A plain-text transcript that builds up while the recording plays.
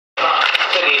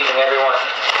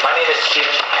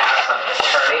Kass. I'm an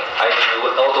attorney. I do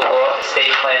elder law,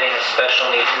 estate planning, and special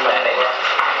needs planning.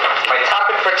 My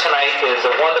topic for tonight is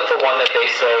a wonderful one that they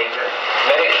say,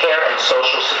 Medicare and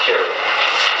Social Security.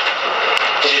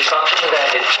 It is something that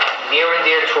is near and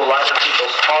dear to a lot of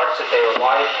people's hearts that they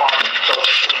rely upon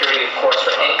Social Security, of course,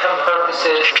 for income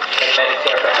purposes, and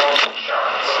Medicare for health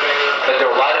insurance. But there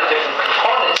are a lot of different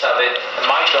components of it, and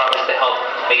my job is to help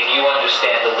make you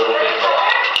understand a little bit more.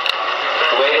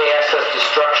 The way they asked us to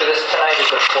structure this tonight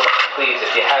is, of course, please,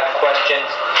 if you have questions,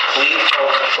 please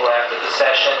hold until after the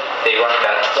session. They run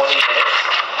about 20 minutes.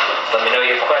 Let me know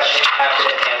your question, happy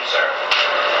to answer.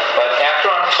 But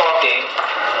after I'm talking,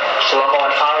 Shlomo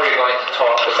and Ari are going to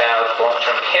talk about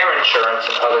long-term care insurance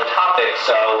and other topics,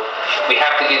 so we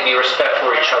have to give you respect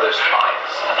for each other's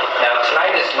times. Now,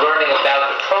 tonight is learning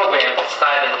about the program. It's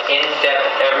not an in-depth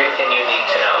everything you need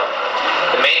to know.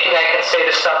 The main thing I can say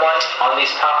to someone on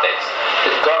these topics,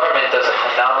 the government does a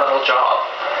phenomenal job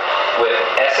with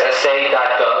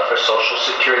SSA.gov for Social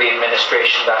Security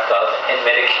Administration.gov and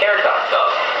Medicare.gov.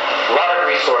 A lot of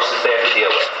resources there to deal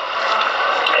with.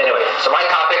 Anyway, so my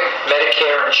topic,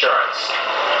 Medicare insurance.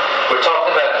 We're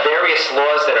talking about various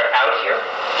laws that are out here.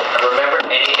 And remember,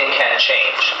 anything can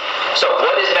change. So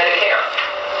what is Medicare?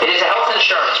 It is a health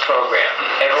insurance program.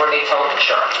 Everyone needs health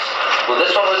insurance. Well,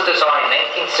 this one was designed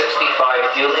in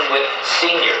 1965 dealing with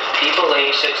seniors, people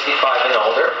age 65 and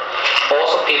older,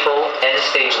 also people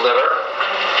end-stage liver,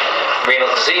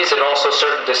 renal disease, and also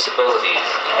certain disabilities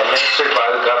administered by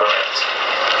the government.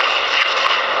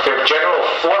 There are general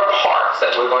 4 parts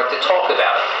that we're going to talk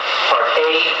about. Part A,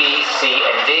 B, C,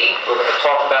 and D. We're going to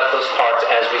talk about those parts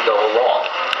as we go along.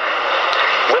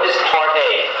 What is Part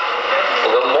A? A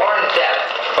little more in depth,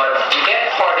 but you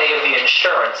get Part A of the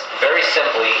insurance very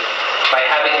simply by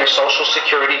having your Social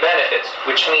Security benefits,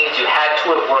 which means you had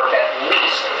to have worked at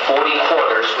least 40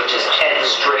 quarters, which is 10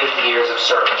 straight years of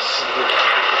service.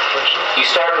 You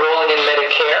start enrolling in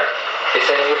Medicare, they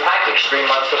send you your package 3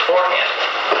 months beforehand.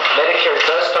 Medicare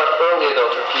does start earlier,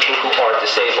 though, for people who are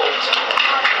disabled.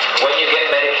 When you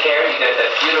get Medicare, you get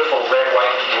that beautiful red, white,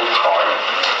 and blue card.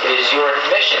 It is your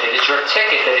admission, it is your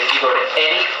ticket that if you go to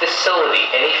any facility,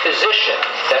 any physician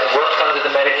that works under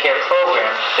the Medicare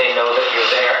program, they know that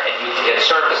you're there and you can get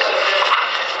services.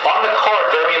 On the card,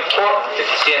 very important, if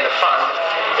you see in the front,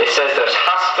 it says there's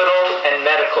hospital and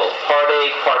medical, Part A,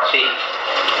 Part B.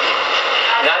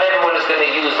 Not everyone is going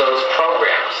to use those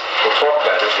programs. We'll talk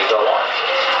about it as we go on.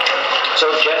 So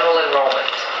general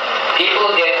enrollment. People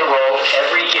get enrolled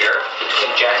every year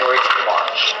between January to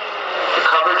March. The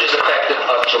coverage is effective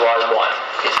of July 1.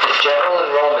 It's the general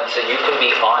enrollment so you can be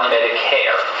on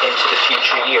Medicare into the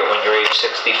future year when you're age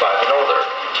 65 and older.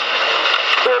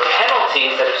 There are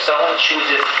penalties that if someone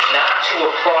chooses not to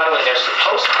apply when they're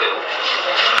supposed to,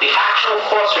 the actual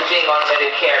cost for being on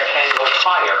Medicare can go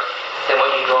higher than what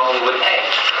you normally would pay.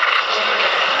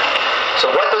 So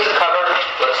what does it cover?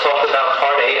 Let's talk about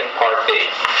Part A and Part B.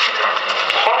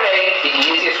 Part A, the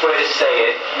easiest way to say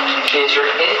it, is your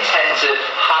intensive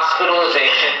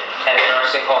hospitalization and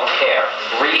nursing home care,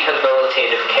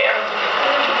 rehabilitative care.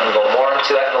 I'll go more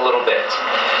into that in a little bit.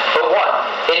 But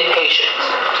 1, inpatient.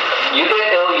 You get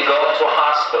ill, you go into a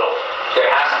hospital. There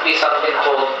has to be something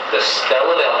called the spell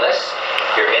of illness.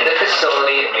 You're in the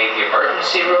facility, it may be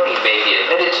emergency room, you may be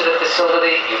admitted to the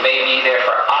facility, you may be there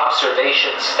for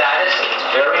observation status, and it's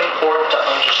very important to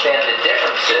understand the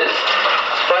differences.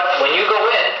 But when you go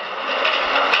in,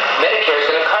 Medicare is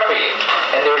going to cover you,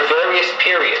 and there are various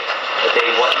periods. The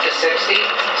day 1 to 60,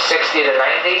 60 to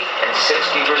 90, and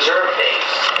 60 reserve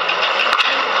days.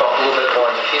 Talk a little bit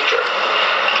more in the future.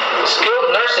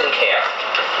 Skilled nursing care.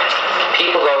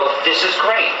 People go, this is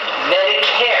great.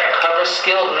 Medicare covers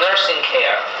skilled nursing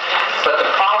care. But the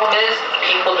problem is,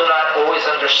 people do not always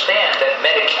understand that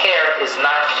Medicare is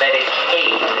not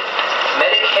Medicaid.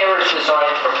 Medicare is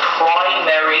designed for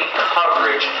primary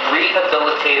coverage,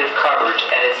 rehabilitative coverage,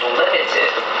 and is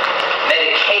limited.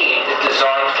 Medicaid is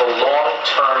designed for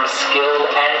long-term skilled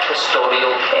and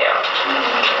custodial care.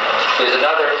 There's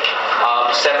another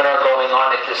seminar going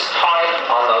on at this time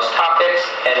on those topics,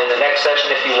 and in the next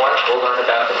session, if you want, we'll learn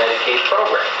about the Medicaid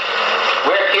program.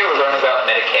 We're here, we're learning about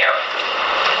Medicare.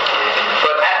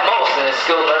 But at most, in a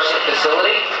skilled nursing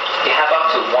facility, you have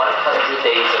up to 100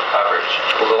 days of coverage.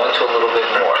 We'll go into a little bit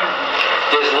more.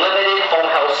 There's limited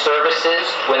home health services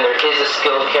when there is a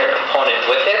skilled care component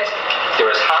with it.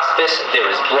 There is hospice, there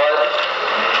is blood,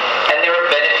 and there are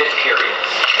benefit periods.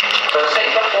 So say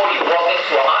before you walk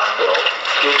into a hospital,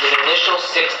 there's an initial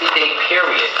 60-day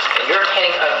period, and you're paying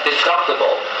a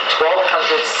deductible,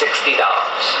 $1,260.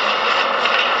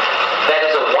 That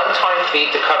is a one-time fee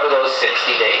to cover those 60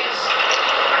 days.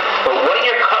 But when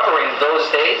you're covering those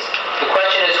days. The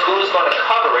question is who's going to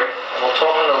cover it, and we'll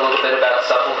talk in a little bit about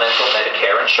supplemental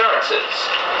Medicare insurances.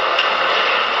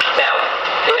 Now,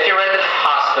 if you're in the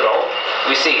hospital,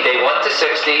 we see day 1 to 60,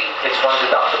 it's one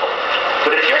deductible.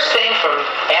 But if you're staying from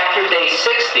after day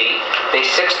 60, day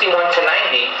 61 to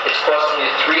 90, it's costing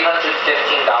you $315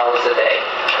 a day.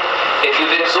 If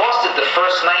you've exhausted the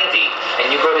first 90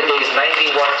 and you go to days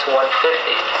 91 to 150,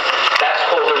 that's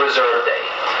called a reserve day.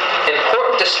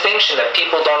 Important distinction that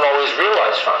people don't always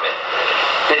realize from it.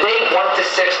 The day 1 to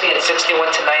 60 and 61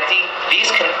 to 90, these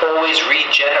can always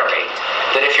regenerate.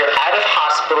 That if you're out of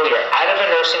hospital, you're out of a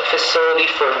nursing facility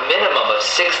for a minimum of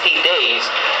 60 days,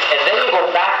 and then you go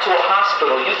back to a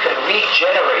hospital, you can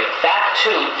regenerate back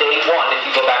to day 1 if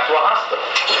you go back to a hospital.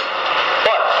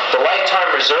 But the lifetime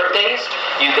reserve days,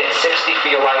 you get 60 for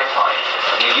your lifetime.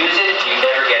 You use it, you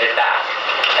never get it back.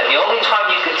 And the only time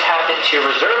you can tap into your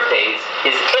reserve days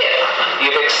is if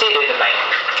you've exceeded the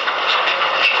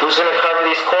 90. Who's going to cover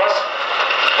these costs?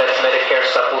 That's Medicare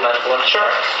supplemental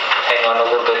insurance. Hang on a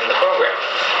little bit in the program.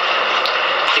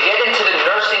 To get into the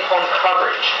nursing home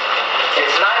coverage,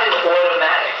 it's not an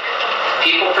automatic.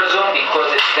 People presume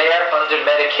because it's there under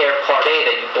Medicare Part A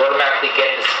that you automatically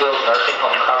get the skilled nursing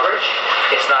home coverage.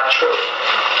 It's not true.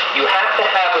 You have to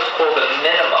have what's called a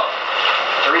minimum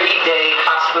 3-day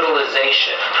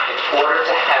hospitalization in order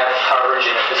to have coverage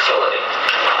in a facility.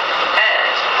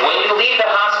 And when you leave the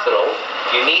hospital,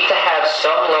 you need to have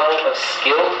some level of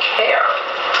skilled care.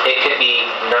 It could be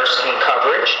nursing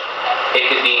coverage. It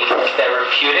could be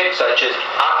therapeutic, such as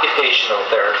occupational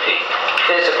therapy,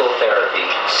 physical therapy,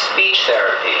 speech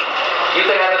therapy. You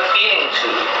could have a feeding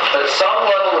tube, but some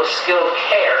level of skilled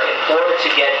care in order to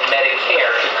get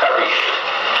Medicare to cover you.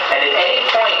 And at any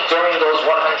point during those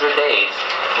 100 days,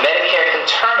 Medicare can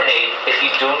terminate if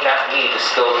you do not need the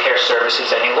skilled care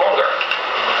services any longer.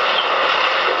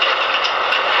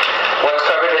 What's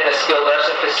covered in a skilled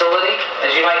nursing facility?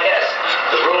 As you might guess,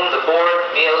 the room, the board,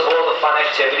 meals, all the fun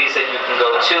activities that you can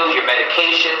go to, your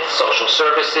medications, social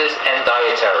services, and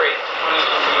dietary.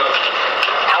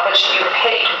 How much do you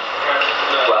pay?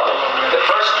 Well, the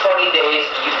first 20 days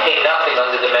you pay nothing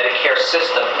under the Medicare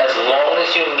system as long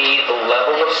as you need the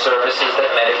level of services that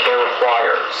Medicare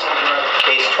requires.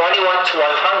 Days 21 to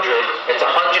 100, it's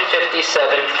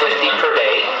 $157.50 per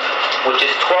day, which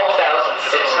is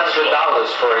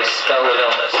 $12,600 for a spell of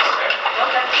illness.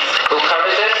 Who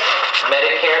covers it?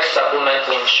 Medicare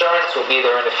supplemental insurance will be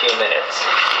there in a few minutes.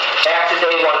 After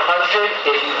day 100,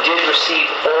 if you did receive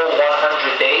all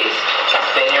 100 days,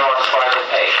 then you're on private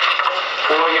pay.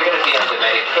 Or you're going to be under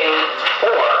Medicaid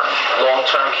or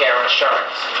long-term care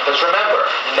insurance. Because remember,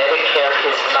 Medicare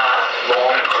is not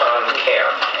long-term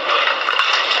care.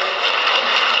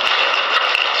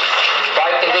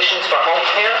 5 conditions for home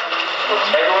care.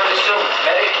 Everyone assumes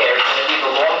Medicare is going to be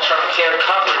the long-term care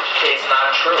coverage. It's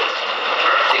not true.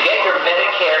 To get your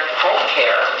Medicare home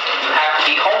care, you have to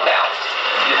be homebound.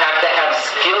 You have to have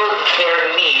skilled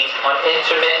care needs on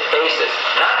intermittent basis.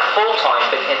 Not full-time,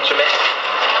 but intermittent.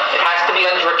 It has to be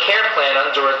under a care plan,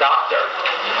 under a doctor.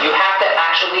 You have to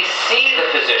actually see the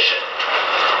physician.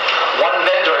 One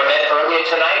vendor I met earlier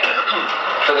tonight,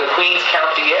 for the Queens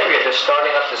County area, they're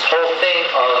starting up this whole thing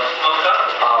of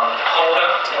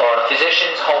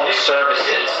physicians' home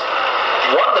services.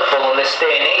 Wonderful in this day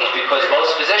and age because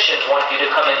most physicians want you to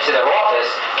come into their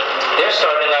office. They're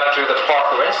starting up through the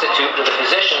Parker Institute where the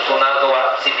physicians will now go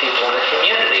out and see people in the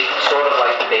community, sort of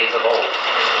like the days of old.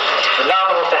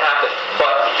 Phenomenal to happen,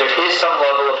 but there is some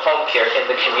level of home care in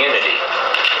the community.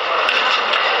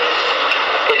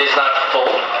 It is not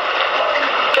full.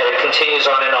 That it continues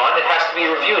on and on. It has to be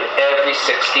reviewed every 60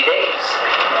 days.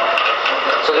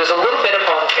 So there's a little bit of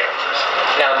home care.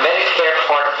 Now, Medicare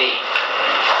Part B.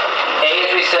 A,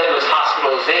 as we said, was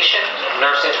hospitalization,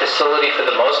 nursing facility for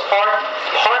the most part.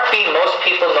 Part B, most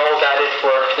people know about it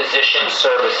for physician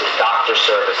services, doctor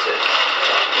services.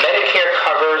 Medicare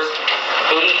covers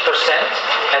 80%,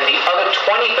 and the other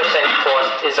 20%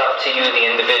 cost is up to you, the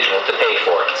individual, to pay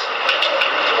for it.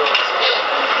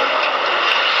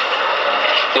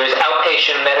 There's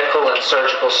outpatient medical and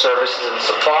surgical services and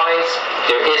supplies.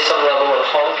 There is some level of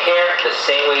home care, the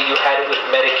same way you had it with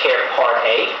Medicare Part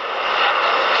A.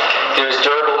 There's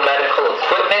durable medical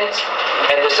equipment,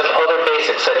 and there's some other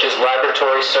basics such as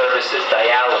laboratory services,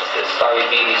 dialysis,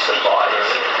 diabetes supplies.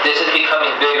 This is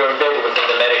becoming bigger and bigger within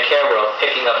the Medicare world,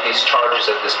 picking up these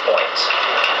charges at this point.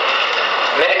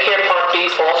 Medicare Part B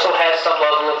also has some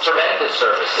level of preventive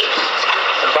services.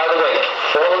 And by the way,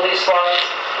 all of these slides,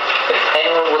 if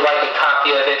anyone would like a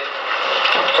copy of it,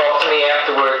 talk to me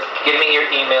afterward, give me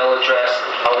your email address,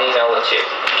 I'll email it to you.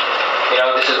 You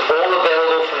know, this is all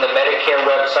available from the Medicare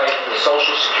website. the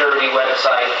Social Security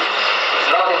website.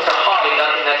 Nothing to hide,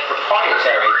 nothing that's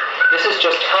proprietary. This is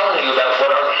just telling you about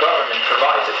what our government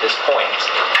provides at this point.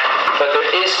 But there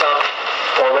is some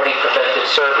already preventive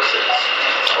services.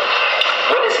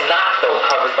 What is not, though,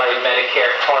 covered by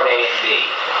Medicare Part A and B?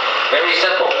 Very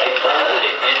simple. I bolded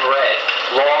it in red.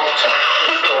 Long-term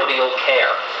custodial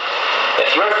care.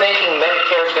 If you're thinking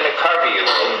Medicare is going to cover you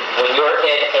when you're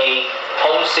in a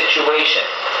home situation,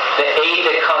 the aid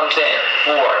that comes in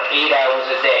for 8 hours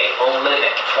a day, home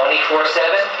living,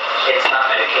 24/7, it's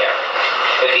not Medicare.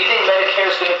 If you think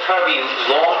Medicare is going to cover you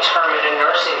long-term in a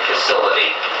nursing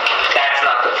facility, that's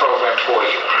not the program for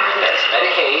you. That's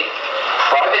Medicaid,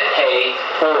 private pay,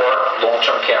 or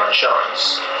long-term care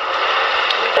insurance.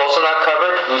 Also not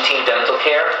covered, routine dental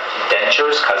care,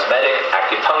 dentures, cosmetic,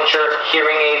 acupuncture,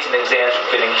 hearing aids and exams for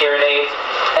fitting hearing aids,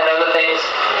 and other things.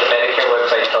 The Medicare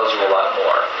website tells you a lot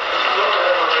more.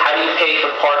 How do you pay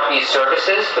for Part B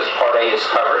services? Because Part A is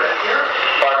covered.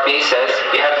 Part B says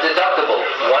you have a deductible,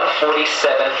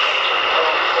 $147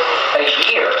 a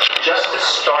year, just to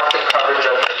start the coverage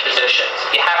of the physicians.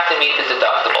 You have to meet the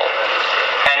deductible.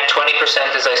 And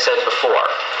 20%, as I said before.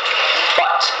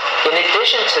 But in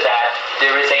addition to that,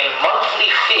 there is a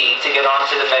monthly fee to get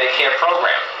onto the Medicare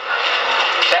program.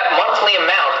 That monthly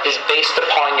amount is based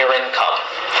upon your income.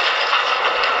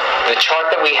 The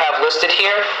chart that we have listed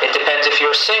here, it depends if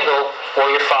you're single or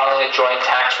you're filing a joint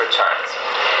tax return.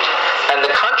 And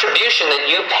the contribution that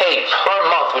you pay per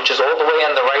month, which is all the way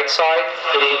on the right side,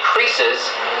 it increases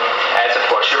as, of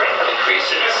course, your income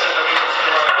increases.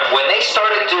 When they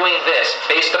started doing this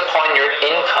based upon your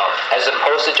income, as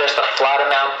opposed to just a flat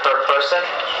amount per person,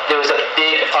 there was a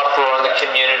big uproar in the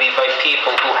community by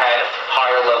people who had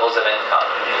higher levels of income.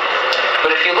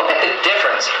 But if you look at the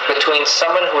difference between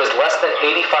someone who is less than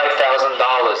 $85,000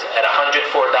 at $104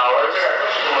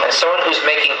 and someone who's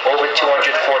making over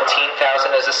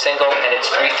 $214,000 as a single and it's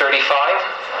 $335,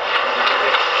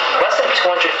 less than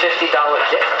 $250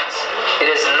 difference. It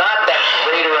is not that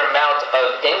greater amount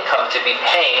of income to be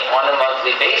paying on a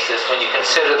monthly basis when you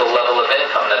consider the level of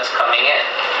income that's coming in.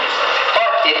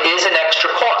 But it is an extra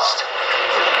cost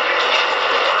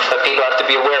that people have to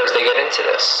be aware as they get into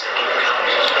this.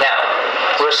 Now,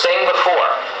 we were saying before,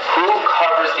 who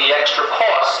covers the extra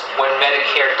cost when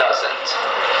Medicare doesn't?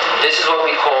 This is what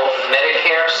we call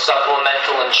Medicare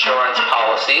supplemental insurance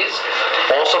policies,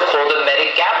 also called a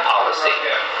Medigap policy.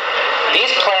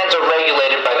 These plans are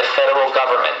regulated by the federal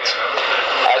government.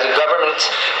 As a government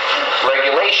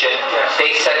regulation,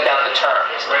 they set down the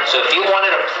terms. So if you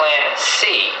wanted a Plan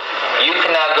C, you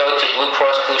can now go to Blue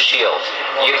Cross Blue Shield.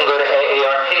 You can go to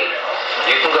AARP.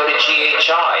 You can go to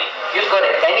GHI. You can go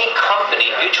to any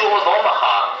company, Mutual of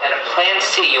Omaha, and a Plan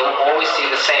C, you'll always see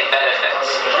the same benefits.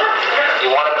 You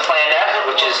want a Plan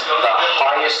F, which is the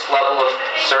highest level of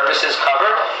services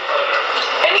covered?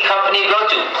 Any company you go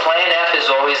to, Plan F is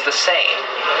always the same.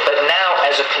 But now,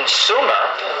 as a consumer,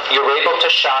 you're able to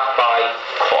shop by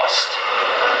cost.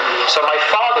 So my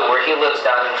father, where he lives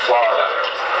down in Florida,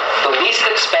 the least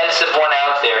expensive one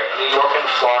out there, New York and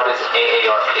Florida, is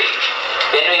AARP.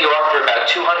 In New York, they're about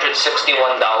 $261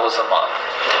 a month.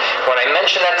 When I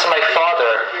mentioned that to my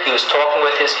father, he was talking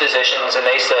with his physicians, and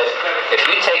they said, if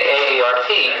you take AARP,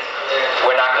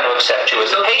 we're not going to accept you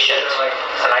as a patient.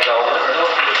 And I go,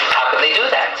 how can they do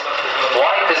that?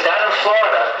 Why? Because down in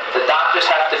Florida, the doctors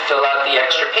have to fill out the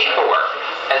extra paperwork.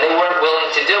 And they weren't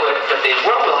willing to do it, but they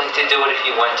were willing to do it if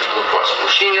you went to Blue Cross Blue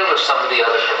Shield or some of the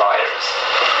other providers.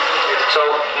 So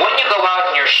when you go out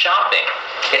and you're shopping,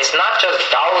 it's not just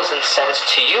dollars and cents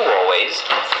to you always.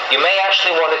 You may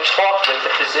actually want to talk with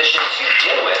the physicians you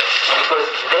deal with because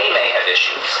they may have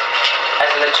issues.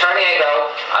 As an attorney, I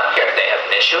go, I don't care if they have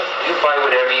an issue. You buy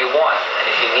whatever you want. And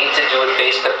if you need to do it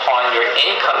based upon your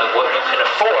income and what you can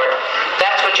afford,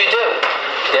 that's what you do.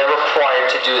 They're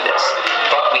required to do this.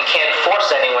 But we can't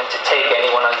force anyone to take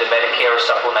anyone under Medicare or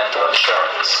supplemental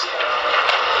insurance.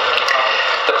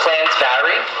 The plans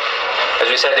vary. As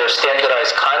we said, there are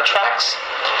standardized contracts.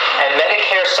 And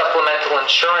Medicare supplemental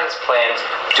insurance plans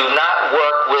do not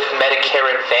work with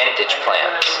Medicare Advantage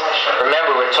plans.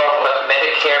 Remember, we're talking about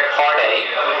Medicare Part A,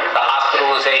 the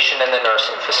hospitalization and the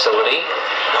nursing facility.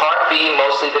 Part B,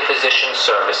 mostly the physician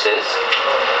services.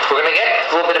 We're going to get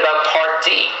a little bit about Part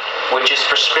D, which is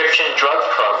prescription drug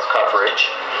coverage.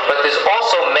 But there's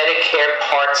also Medicare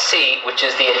Part C, which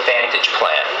is the Advantage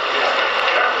plan.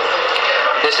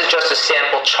 This is just a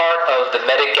sample chart of the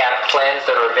Medigap plans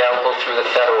that are available through the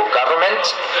federal government.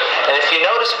 And if you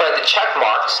notice by the check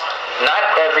marks, not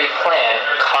every plan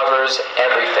covers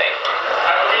everything.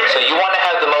 So you want to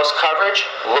have the most coverage?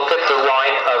 Look at the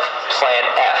line of Plan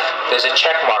F. There's a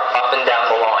check mark up and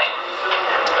down the line.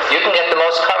 You can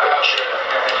most coverage.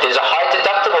 There's a high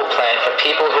deductible plan for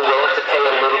people who are willing to pay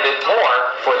a little bit more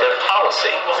for their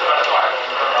policy.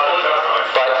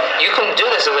 But you can do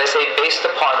this, as I say, based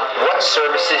upon what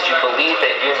services you believe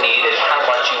that you need and how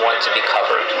much you want to be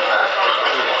covered.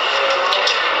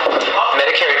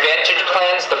 Medicare Advantage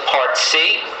plans, the Part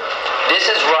C. This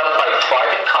is run by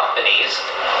private companies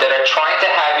that are trying to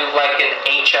have you like an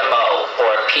HMO or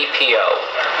a PPO.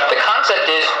 The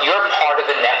concept is you're part of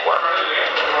a network.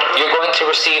 You're going to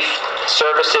receive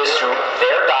services through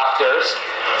their doctors,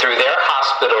 through their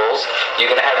hospitals.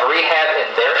 You're going to have rehab in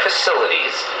their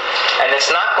facilities. And it's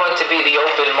not going to be the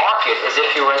open market as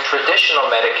if you were in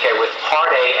traditional Medicare with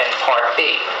Part A and Part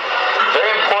B.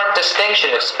 Very important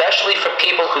distinction, especially for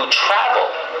people who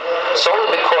travel,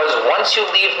 solely because once you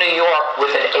leave New York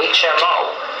with an HMO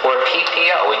or a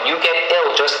PPO and you get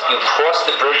ill, just you cross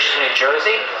the bridge to New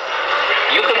Jersey,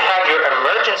 you can have your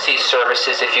emergency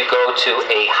services if you go to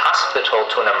a hospital,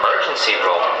 to an emergency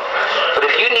room. But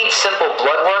if you need simple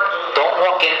blood work, don't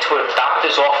walk into a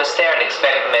doctor's office there and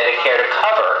expect Medicare to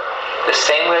cover the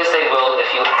same way as they will if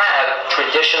you have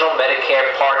traditional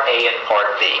Medicare Part A and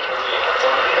Part B.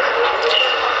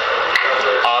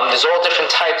 There's all different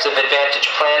types of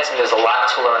Advantage plans, and there's a lot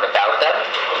to learn about them.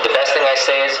 The best thing I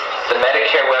say is the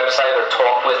Medicare website, or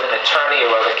talk with an attorney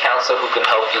or other counselor who can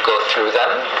help you go through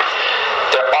them.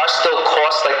 There are still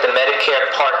costs like the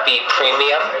Medicare Part B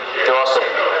premium. There are also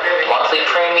monthly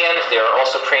premiums. There are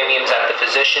also premiums at the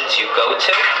physicians you go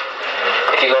to.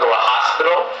 If you go to a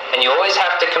hospital, and you always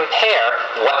have to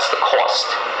compare what's the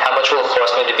cost. How much will it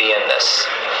cost me to be in this?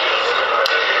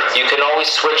 You can always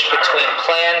switch between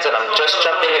plans, and I'm just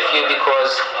jumping a few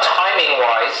because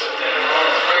timing-wise,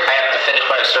 I have to finish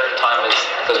by a certain time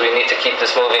because we need to keep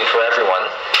this moving for everyone.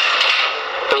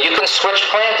 But you can switch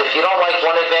plans. If you don't like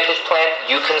one Advantage plan,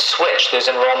 you can switch. There's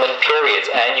enrollment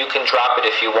periods, and you can drop it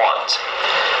if you want.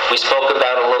 We spoke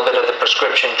about a little bit of the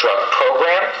prescription drug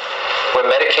program,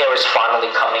 where Medicare is finally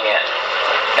coming in.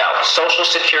 Now, Social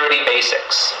Security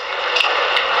basics.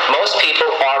 Most people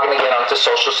are going to get onto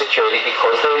Social Security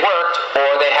because they worked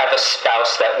or they have a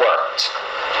spouse that worked.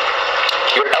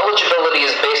 Your eligibility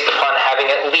is based upon having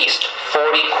at least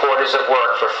 40 quarters of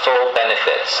work for full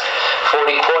benefits.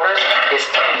 40 quarters is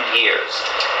 10 years.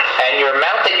 And your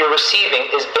amount that you're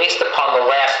receiving is based upon the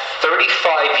last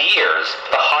 35 years,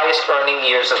 the highest earning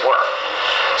years of work.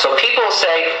 So people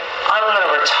say, I'm going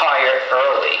to retire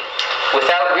early,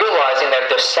 without realizing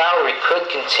that their salary could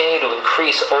continue to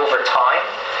increase over time.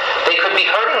 They could be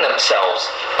hurting themselves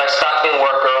by stopping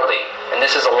work early. And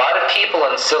this is a lot of people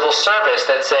in civil service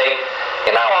that say,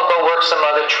 I'll go work some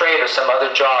other trade or some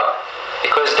other job,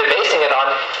 because they're basing it on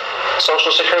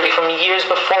Social Security from years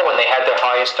before when they had their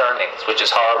highest earnings, which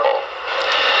is horrible.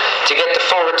 To get to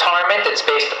full retirement, it's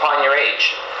based upon your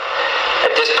age.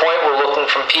 At this point, we're looking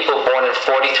from people born in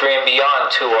 43 and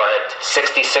beyond who are at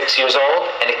 66 years old,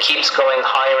 and it keeps going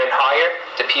higher and higher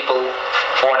to people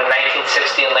born in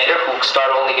 1960 and later who start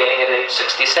only getting it at age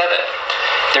 67.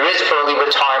 There is early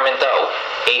retirement, though,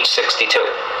 age 62.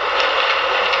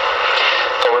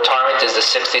 Full retirement is the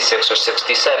 66 or 67.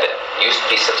 Used to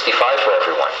be 65 for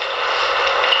everyone.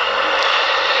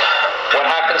 What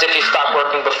happens if you stop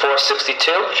working before 62?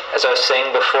 As I was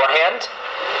saying beforehand,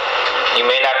 you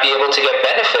may not be able to get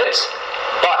benefits,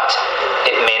 but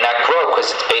it may not grow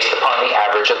because it's based upon the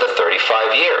average of the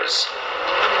 35 years.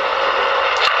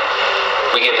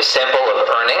 We give a sample of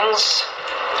earnings.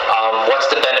 What's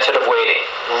the benefit of waiting?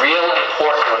 Real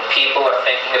important when people are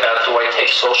thinking about, do I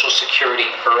take Social Security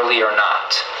early or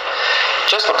not?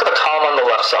 Just look at the column on the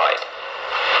left side.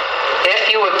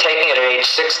 If you were taking it at age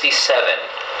 67,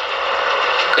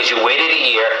 because you waited a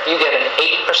year, you get an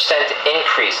 8%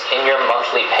 increase in your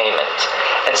monthly payment.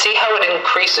 And see how it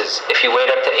increases if you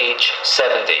wait up to age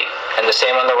 70, and the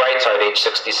same on the right side, age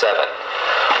 67.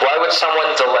 Why would someone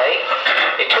delay?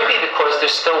 It could be because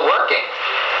they're still working,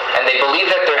 and they believe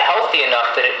that they're healthy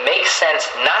enough that it makes sense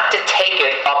not to take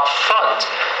it up front,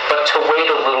 but to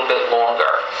wait a little bit longer.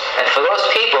 And for those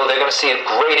people, they're going to see a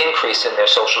great increase in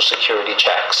their Social Security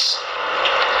checks.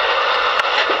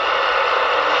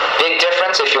 Big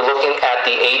difference if you're looking at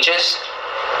the ages.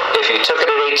 If you took it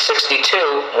at age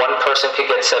 62, one person could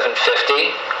get $750,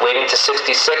 waiting to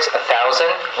 66,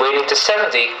 $1,000, waiting to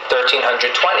 70, $1,320.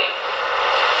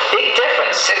 Big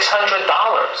difference, $600.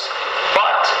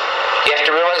 But you have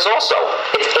to realize also,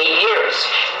 it's 8 years.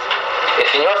 If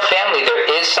in your family there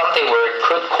is something where it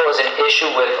could cause an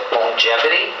issue with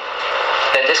longevity,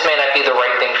 then this may not be the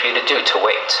right thing for you to do, to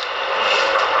wait.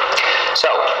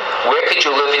 So, where could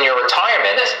you live in your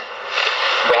retirement?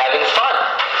 We're having fun.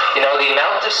 The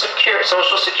amount of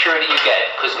Social Security you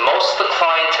get, because most of the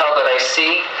clientele that I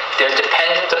see, they're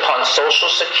dependent upon Social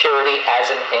Security as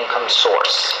an income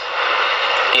source.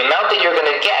 The amount that you're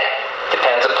going to get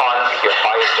depends upon your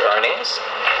highest earnings,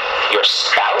 your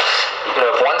spouse.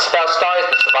 If one spouse dies,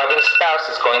 the surviving spouse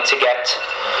is going to get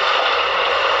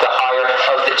the higher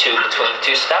of the two between the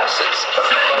two spouses.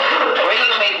 The way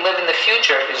you may live in the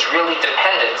future is really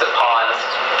dependent upon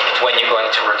when you're going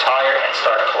to retire and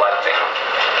start collecting.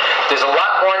 There's a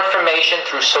lot more information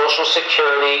through Social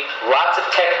Security, lots of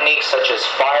techniques such as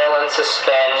file and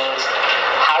suspend,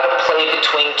 how to play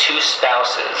between two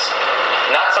spouses.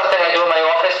 Not something I do in my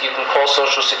office. You can call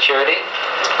Social Security.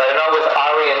 But I know with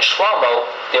Ari and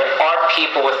Shlomo, there are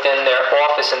people within their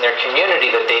office and their community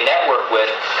that they network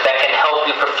with that can help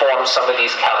you perform some of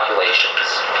these calculations.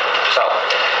 So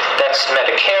that's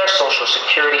Medicare, Social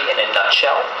Security in a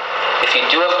nutshell. If you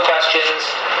do have questions,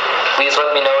 please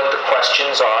let me know what the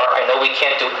questions are. I know we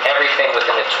can't do everything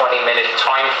within a 20-minute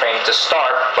time frame to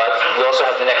start, but we also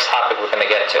have the next topic we're going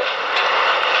to get to.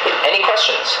 Any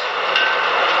questions?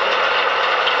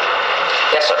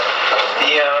 Yes, sir.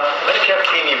 The Medicare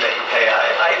premium that you pay,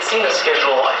 I had seen a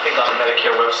schedule, I think, on the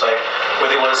Medicare website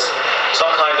where there was some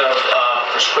kind of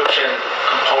prescription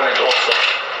component also,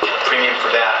 premium for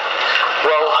that.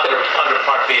 Well, under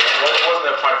Part B. It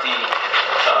wasn't a Part D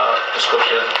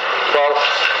prescription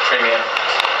premium.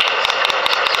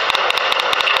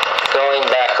 Going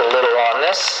back a little on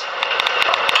this,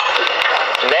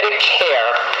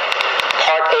 Medicare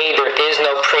Part A, there is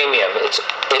no premium.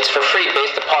 It's for free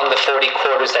based upon the 40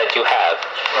 quarters that you have.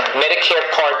 Right. Medicare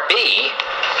Part B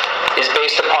is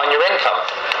based upon your income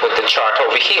with the chart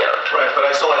over here. Right, but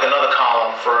I saw like another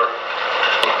column for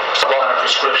some kind of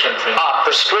prescription premium.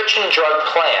 Prescription drug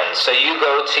plans. So you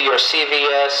go to your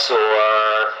CVS or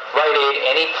Rite Aid,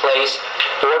 any place,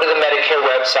 go to the Medicare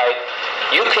website.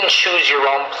 You can choose your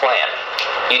own plan.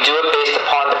 You do it based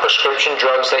upon the prescription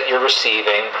drugs that you're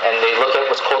receiving, and they look at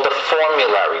what's called a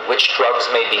formulary, which drugs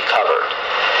may be covered.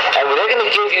 And they're going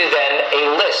to give you then a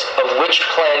list of which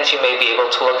plans you may be able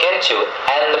to look into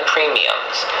and the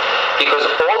premiums. Because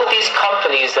all of these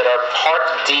companies that are Part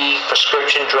D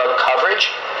prescription drug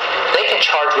coverage, they can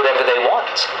charge whatever they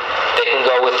want. They can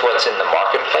go with what's in the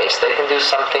marketplace. They can do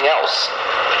something else.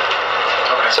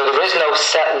 Okay. So there is no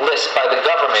set list by the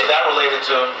government. Is that related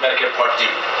to Medicare Part D?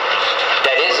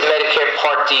 That is Medicare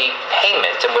Part D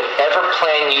payment, and whatever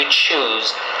plan you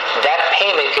choose, that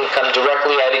payment can come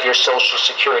directly out of your Social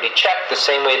Security check the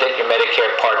same way that your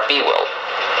Medicare Part B will.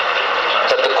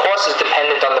 But the cost is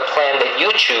dependent on the plan that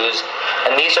you choose,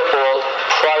 and these are all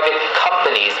private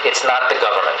companies. It's not the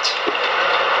government.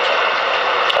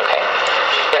 Okay.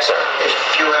 Yes, sir. If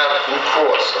you have Blue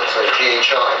Cross, let's say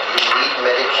GHI, you need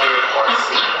Medicare Part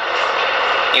C.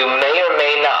 You may or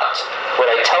may not. What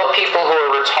I tell people who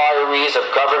are retirees of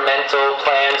governmental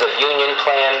plans, of union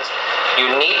plans,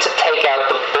 you need to take out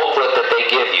the booklet that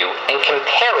they give you and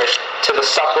compare it to the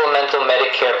supplemental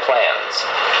Medicare plans.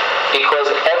 Because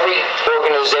every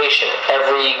organization,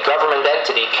 every government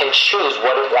entity can choose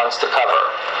what it wants to cover.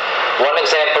 One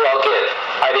example I'll give.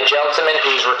 I had a gentleman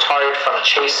who's retired from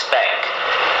Chase Bank.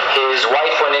 His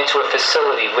wife went into a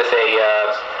facility with a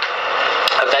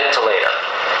ventilator.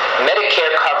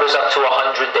 Medicare covers up to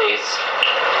 100 days.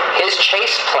 His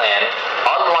Chase plan,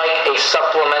 unlike a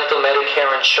supplemental Medicare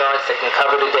insurance that can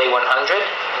cover to day 100,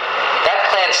 that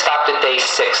plan stopped at day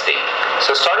 60.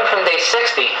 So starting from day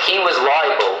 60, he was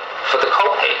liable for the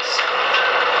copays.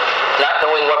 Not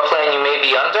knowing what plan you may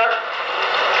be under,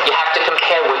 you have to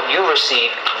compare what you receive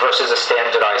versus a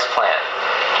standardized plan.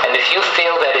 And if you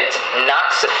feel that it's not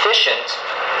sufficient,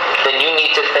 then you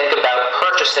need to think about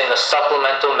purchasing a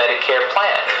supplemental Medicare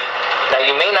plan. Now,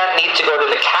 you may not need to go to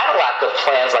the Cadillac of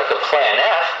plans like a Plan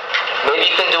F. Maybe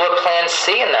you can do a Plan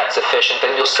C and that's sufficient,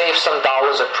 and you'll save some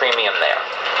dollars of premium there.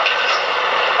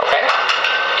 Okay?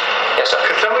 Yes, sir.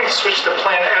 Could somebody switch to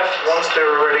Plan F once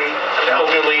they're already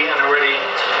elderly and already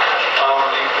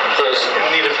in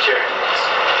need of care?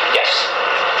 Yes.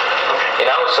 Okay.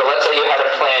 So let's say you had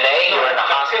a Plan A, you're in a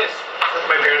hospital.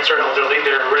 My parents are elderly,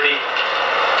 they're already...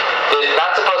 There's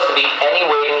not supposed to be any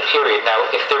waiting period. Now,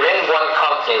 if they're in one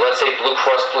company, let's say Blue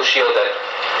Cross Blue Shield that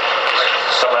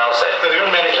someone else said. They're in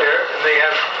Medicare, and they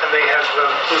have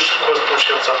Blue Cross Blue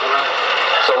Shield supplement.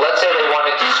 So let's say they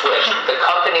wanted to switch. The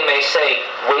company may say,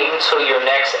 wait until your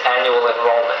next annual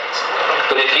enrollment.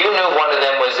 But if you knew one of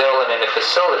them was ill and in a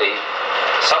facility,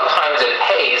 sometimes it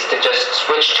pays to just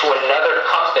switch to another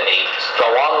company,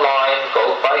 go online,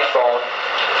 go by phone,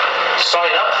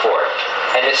 sign up for it.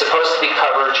 And it's supposed to be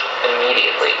covered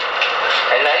immediately.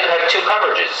 And now you have two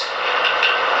coverages.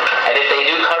 And if they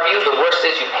do cover you, the worst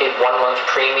is you paid 1 month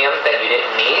premium that you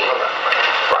didn't need.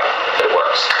 Right, but it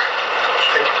works.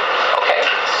 Okay?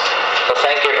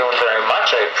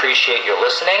 much. I appreciate your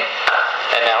listening.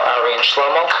 And now Ari and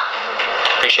Shlomo,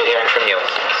 appreciate hearing from you.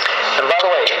 And by the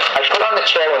way, I put on the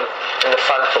chair in the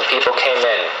front when people came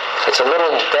in. It's a little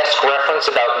desk reference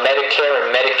about Medicare and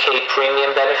Medicaid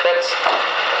premium benefits.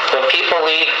 When people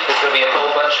leave, there's going to be a whole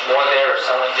bunch more there if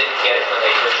someone didn't get it when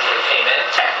they originally came in.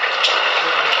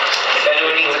 If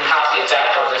anyone needs a copy of that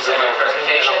from this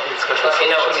presentation, let me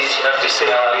know. It's easy enough to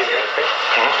spell out here.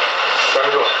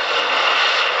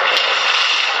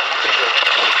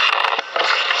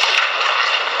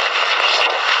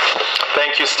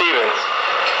 Thank you, Stephen.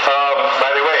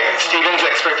 By the way, Stephen's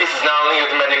expertise is not only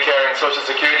with Medicare and Social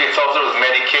Security, it's also with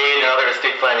Medicaid and other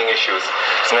estate planning issues.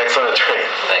 He's an excellent attorney.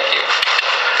 Thank you.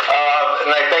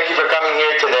 And I thank you for coming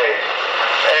here today.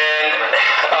 And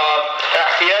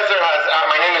Achiezer has,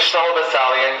 my name is Salim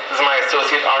Bassalian. This is my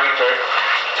associate, Ari Turk.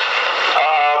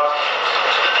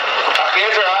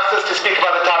 Achiezer asked us to speak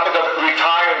about the topic of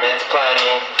retirement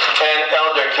planning and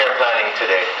eldercare planning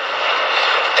today.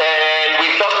 And we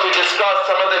thought we'd discuss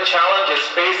some of the challenges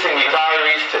facing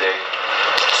retirees today.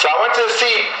 So I want to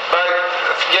see,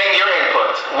 getting your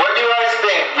input. What do you guys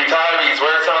think, retirees,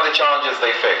 what are some of the challenges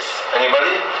they face?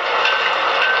 Anybody?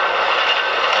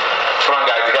 Come on,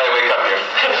 guys, you gotta wake up here.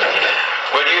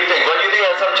 What do you think? What do you think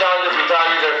are some challenges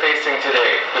retirees are facing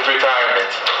today with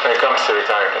retirement, when it comes to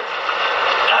retirement?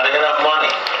 Having enough money.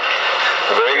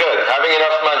 Very good. Having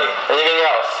enough money. Anything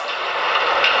else?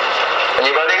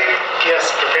 Anybody?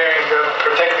 Yes,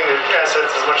 protecting their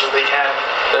assets as much as they can.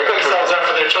 Very good. Themselves and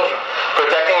for their children.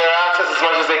 Protecting their assets as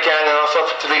much as they can, and also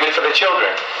to leave it for the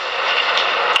children.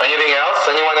 Anything else?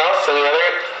 Anyone else? Any other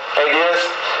ideas?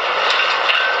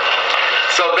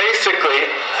 So basically,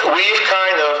 we've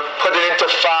kind of put it into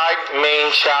 5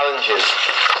 main challenges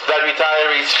that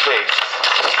retirees face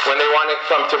when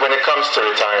it comes to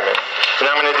retirement. And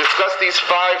I'm going to discuss these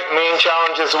 5 main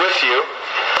challenges with you.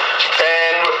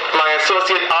 And my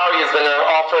associate Ari is going to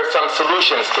offer some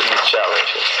solutions to these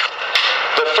challenges.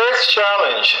 The first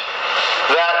challenge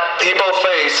that people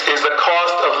face is the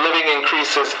cost of living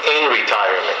increases in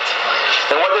retirement.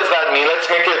 And what does that mean? Let's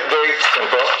make it very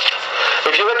simple.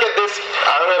 If you look at this,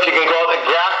 I don't know if you can call it a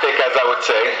graphic, as I would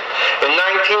say. In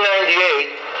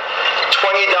 1998,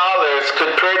 $20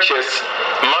 could purchase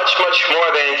much, much more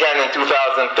than it can in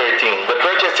 2013. The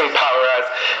purchasing power has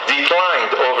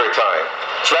declined over time.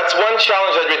 So that's one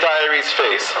challenge that retirees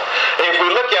face. And if we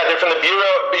look at it from the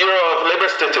Bureau of Labor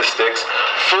Statistics,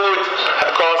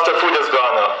 cost of food has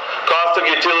gone up. Cost of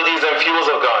utilities and fuels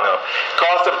have gone up.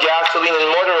 Cost of gasoline and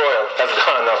motor oil has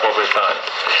gone up over time.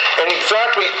 And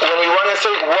exactly when we want to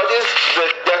say what is the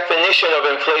definition of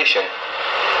inflation,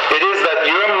 it is that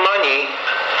your money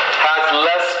has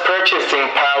less purchasing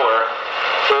power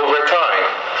over time.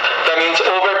 That means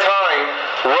over time,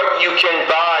 what you can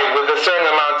buy with a certain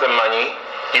amount of money,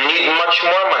 you need much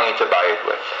more money to buy it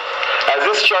with. As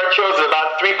this chart shows,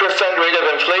 about 3% rate of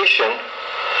inflation,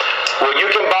 what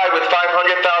you can buy with $500,000,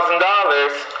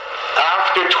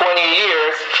 after 20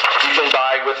 years, you can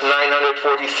buy with $946,000.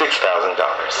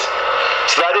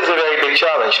 So that is a very big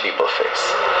challenge people face.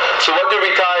 So what do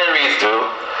retirees do?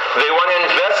 They want to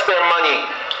invest their money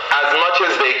as much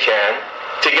as they can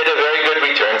to get a very good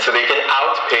return so they can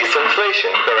outpace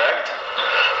inflation, correct?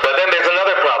 But then there's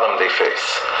another problem they face,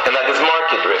 and that is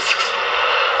market risks.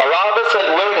 A lot of us had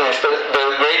witnessed the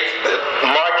great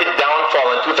market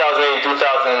downfall in 2008 and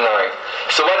 2009.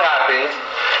 So what happened?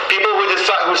 People who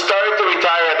started to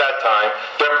retire at that time,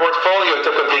 their portfolio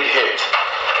took a big hit.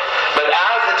 But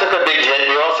as it took a big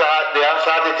hit, they also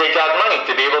had to take out money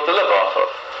to be able to live off of.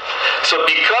 So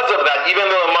because of that, even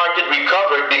though the market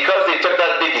recovered, because they took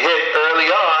that big hit early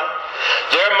on,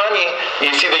 their money,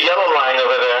 you see the yellow line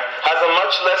over there, has a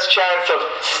much less chance of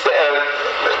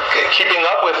keeping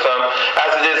up with them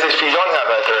as it is if you don't have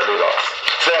that early loss.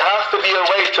 So there has to be a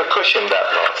way to cushion that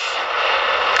loss.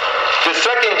 The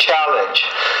second challenge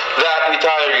that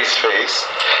retirees face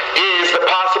is the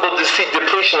possible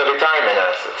depletion of retirement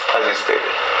assets, as you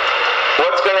stated.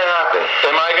 What's going to happen?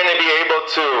 Am I going to be able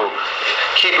to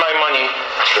keep my money?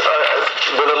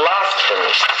 Will it last for me?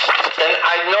 And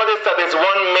I noticed that there's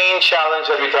one main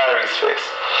challenge that retirees face.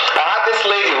 I had this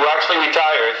lady who actually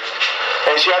retired,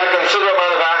 and she had a considerable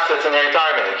amount of assets in her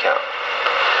retirement account.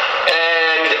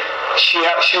 And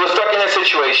she was stuck in a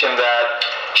situation that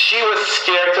she was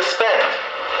scared to spend.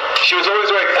 She was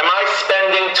always worried, am I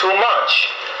spending too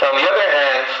much? On the other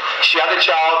hand, she had a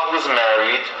child who was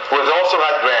married, who also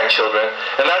had grandchildren,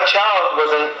 and that child was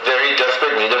in very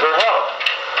desperate need of her help.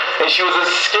 and she was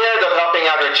scared of helping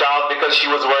out her child because she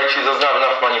was worried she doesn't have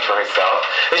enough money for herself.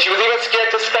 And she was even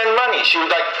scared to spend money. She would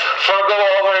like forego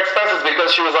all her expenses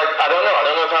because she was like, I don't know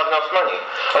if I have enough money.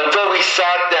 Until we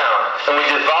sat down and we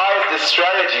devised this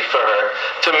strategy for her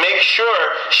to make sure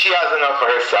she has enough for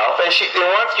herself. And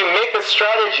once you make a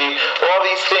strategy, all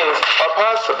these things are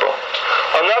possible.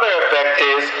 Another effect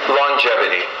is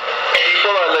longevity.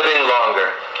 People are living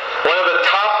longer. One of the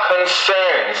top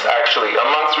concerns, actually,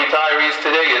 amongst retirees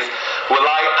today is, will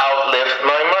I outlive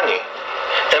my money?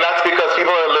 And that's because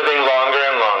people are living longer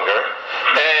and longer,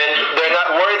 and they're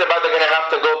not worried about they're going to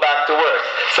have to go back to work.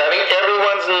 So I think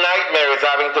everyone's nightmare is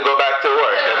having to go back to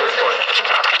work at this point.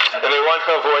 And they want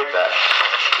to avoid that.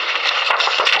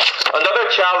 Another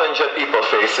challenge that people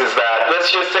face is that,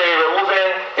 let's just say Reuben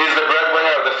is the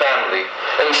breadwinner of the family,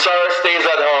 and Sarah stays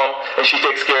at home and she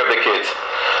takes care of the kids.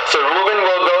 So Reuben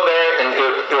will go there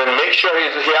and make sure he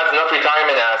has enough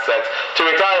retirement assets to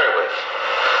retire with.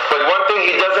 But one thing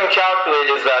he doesn't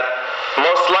calculate is that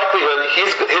most likelihood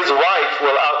his wife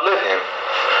will outlive him.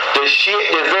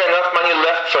 Is there enough money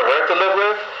left for her to live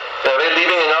with? Are they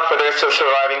leaving enough for their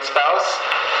surviving spouse?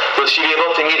 Will she be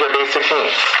able to meet her basic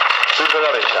needs? This is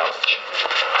another challenge.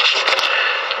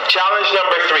 Challenge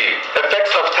number 3,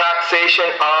 effects of taxation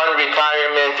on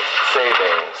retirement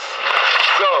savings.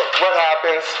 So, what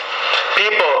happens?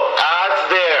 People, as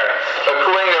they're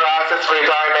accruing their assets for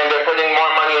retirement, they're putting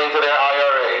more money into their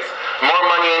IRAs, more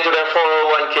money into their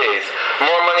 401ks,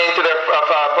 more money into their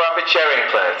profit sharing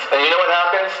plans. And you know what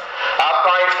happens? I have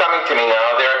clients coming to me now,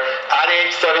 they're at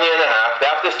age 70 and a half, they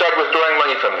have to start withdrawing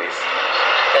money from these.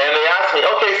 And they ask me,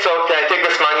 okay, so can I take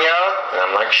this money out? And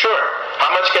I'm like, sure.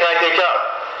 How much can I take out?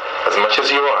 As much as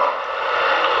you want.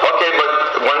 Okay, but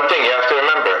one thing you have to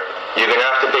remember, you're going to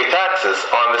have to pay taxes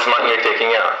on this money you're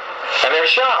taking out. And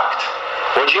they're shocked.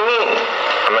 What do you mean?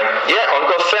 I'm like, yeah,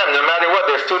 Uncle Sam, no matter what,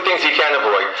 there's 2 things you can't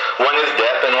avoid. One is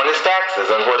death and one is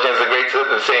taxes. Unfortunately, as the great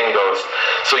saying goes.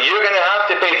 So you're going to have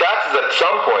to pay taxes at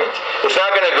some point. It's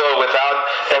not going to go without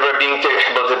ever being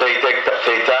able to pay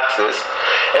taxes.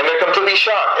 And they're completely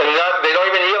shocked. And they don't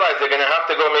even realize they're going to have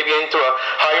to go maybe into a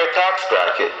higher tax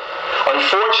bracket.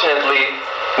 Unfortunately,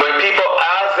 when people,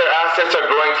 as their assets are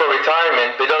growing for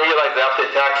retirement, they don't realize they have to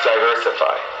tax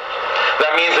diversify.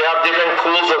 That means they have different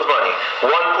pools of money.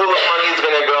 One pool of money is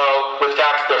going to go with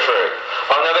tax deferred.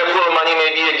 Another pool of money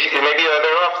maybe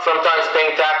they're off sometimes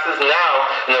paying taxes now,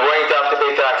 and they're going to have to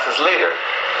pay taxes later.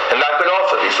 And that could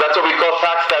also be. So that's what we call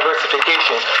tax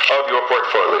diversification of your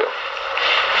portfolio.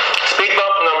 Speed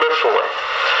bump number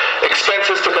 4.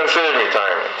 Expenses to consider in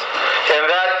retirement. And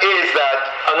that is that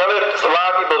a lot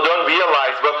of people don't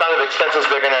realize what kind of expenses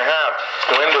they're going to have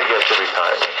when they get to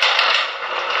retirement.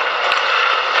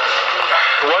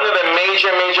 One of the major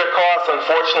costs,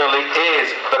 unfortunately, is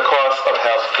the cost of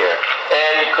health care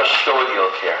and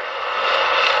custodial care.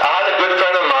 I had a good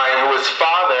friend of mine whose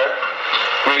father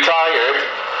retired,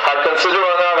 had considerable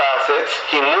amount of assets.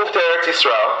 He moved to Eretz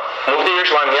Yisrael, moved to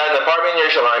Yerushalayim. He had an apartment in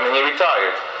Yerushalayim, and he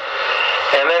retired.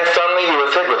 And then suddenly he was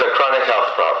hit with a chronic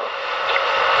health problem.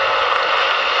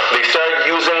 They started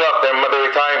using up their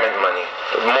retirement money.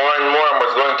 More and more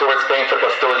was going towards paying for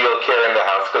custodial care in the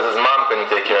house because his mom couldn't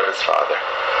take care of his father.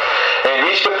 And it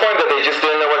reached a point that they just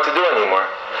didn't know what to do anymore.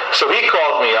 So he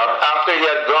called me up after he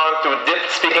had gone through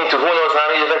speaking to who knows how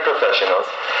many different professionals.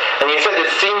 And he said,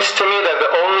 it seems to me that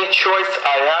the only choice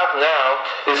I have now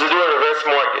is to do a reverse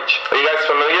mortgage. Are you guys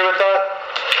familiar with that?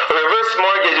 A reverse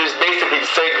mortgage is basically, to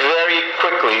say very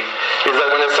quickly, is that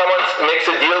when someone makes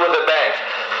a deal with a bank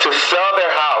to sell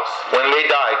their house when they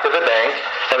die to the bank,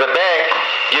 and the bank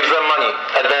gives them money,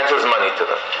 advances money to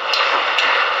them.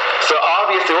 So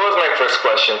obviously, what was my first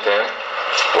question to him?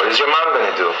 What is your mom going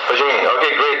to do? What do you mean?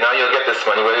 Okay, great, now you'll get this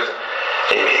money. What is it?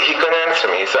 He couldn't answer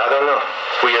me. He said, I don't know.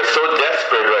 We are so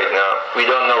desperate right now, we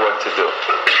don't know what to do.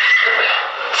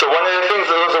 So one of the things,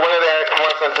 those are one of the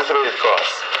most anticipated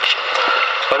costs.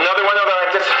 Another one of the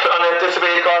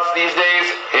unanticipated costs these days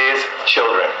is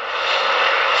children.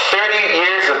 30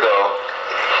 years ago,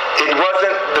 it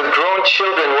wasn't, the grown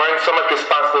children weren't so much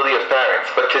responsibility of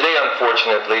parents, but today,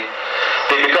 unfortunately,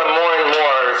 they become more and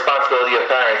more a responsibility of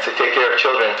parents to take care of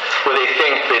children where they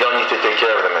think they don't need to take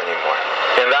care of them anymore.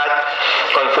 And that,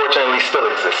 unfortunately,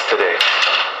 still exists today.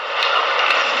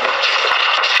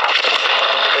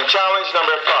 And challenge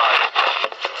number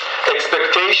 5,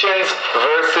 expectations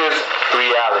versus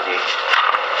reality.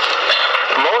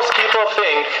 Most people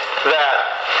think that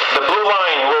the blue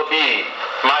line will be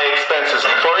my expenses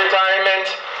before retirement,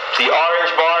 the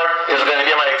orange bar is going to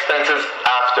be my expenses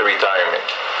after retirement.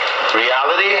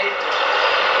 Reality,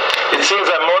 It seems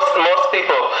that most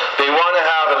people, they want to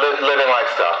have a living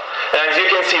lifestyle. And as you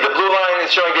can see, the blue line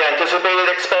is showing the anticipated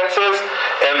expenses,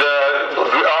 and the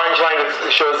orange line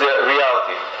shows the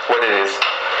reality, what it is.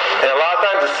 And a lot of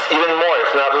times it's even more,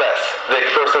 if not less, the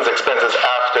person's expenses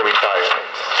after retirement.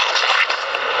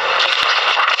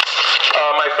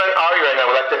 My friend Ari right now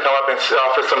would like to come up and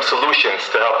offer some solutions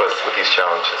to help us with these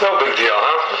challenges. No big deal,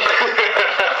 huh?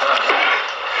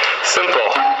 Simple.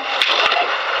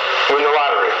 Win the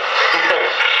lottery.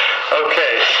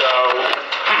 Okay, so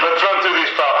let's run through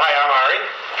these problems. Hi, I'm Ari.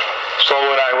 So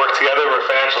and I work together. We're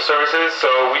financial services,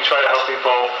 so we try to help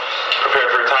people prepare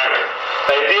for retirement.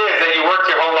 The idea is that you work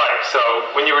your whole life, so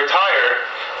when you retire,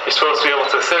 you're supposed to be able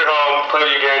to sit at home, play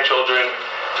with your grandchildren,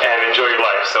 and enjoy your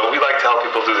life. So we like to help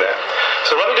people do that.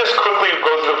 So let me just quickly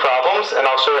go through the problems, and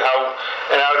I'll show you how.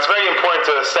 And now it's very important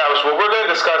to establish what we're going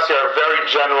to discuss here are very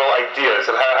general ideas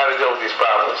of how to deal with these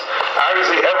problems.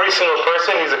 Obviously, every single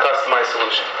person needs a customized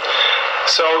solution.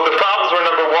 So the problems were,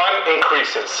 number one,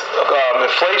 increases.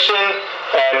 Inflation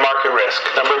and market risk.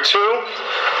 Number two,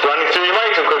 running through your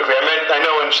money too quickly. I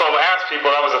know when Shlomo asked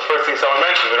people, that was the first thing someone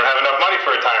mentioned. They don't have enough money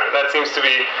for retirement. That seems to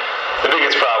be the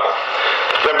biggest problem.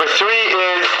 Number three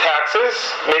is taxes,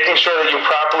 making sure that you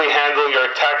properly handle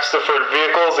your tax-deferred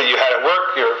vehicles that you had at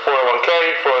work, your 401k,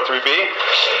 403b.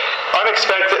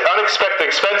 Unexpected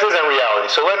expenses and reality.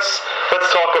 So let's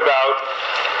talk about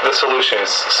the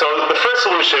solutions. So the first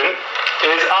solution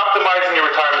is optimizing your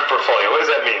retirement portfolio. What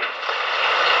does that mean?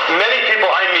 Many people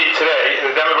I meet today in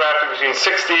the demographic between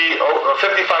 55,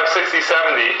 60,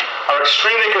 70 are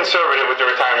extremely conservative with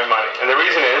their retirement money. And the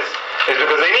reason is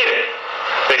because they need it.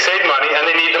 They save money and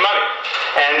they need the money.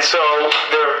 And so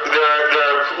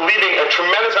they're leaving a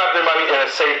tremendous amount of their money in a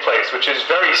safe place, which is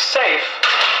very safe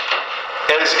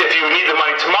as if you need the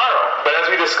money tomorrow. But as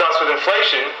we discussed with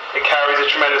inflation, it carries a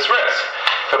tremendous risk.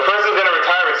 If a person's going to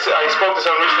retire, I spoke to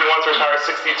someone recently once who retired at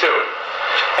 62.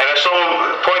 And as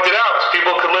someone pointed out,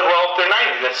 people could live well up to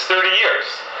 90. That's 30 years.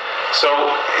 So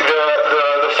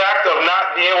the fact of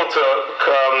not being able to,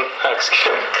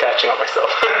 excuse me, catching up myself.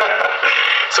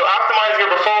 So optimizing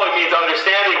your portfolio means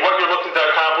understanding what you're looking to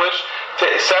accomplish,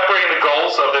 separating the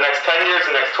goals of the next 10 years,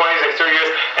 the next 20 years, the next 30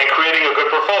 years, and creating a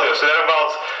good portfolio. So that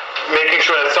involves making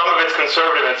sure that some of it's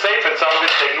conservative and safe and some of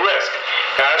it's taking risk.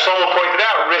 And as someone pointed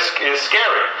out, risk is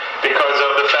scary because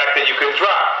of the fact that you could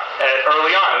drop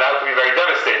early on, and that could be very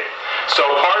devastating. So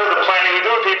part of the planning we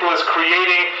do with people is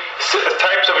creating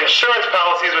types of insurance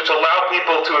policies which allow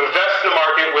people to invest in the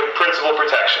market with principal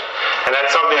protection. And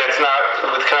that's something that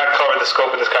cannot cover the scope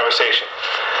of this conversation.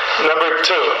 Number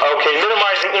two,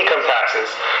 minimizing income taxes.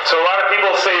 So a lot of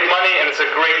people save money, and it's a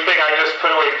great thing. I just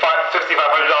put away $5,500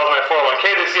 in my 401k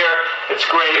this year. It's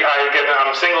great.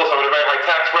 I'm single, so I'm in a very high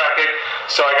tax bracket,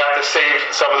 so I got to save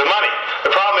some of the money.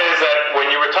 The problem is that when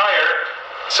you retire,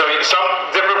 so some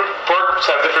different works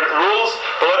have different rules,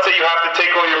 but let's say you have to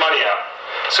take all your money out.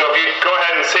 So if you go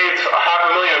ahead and save $500,000,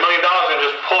 $1 million and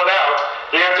just pull it out,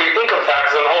 you have to do income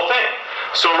taxes on the whole thing.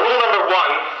 So rule number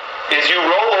one is you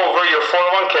roll over your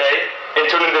 401k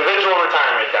into an individual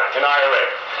retirement account, an IRA.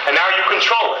 And now you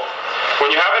control it.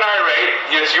 When you have an IRA,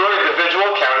 it's your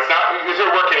individual account. It's not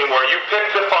your work anymore. You pick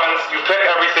the funds, you pick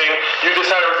everything, you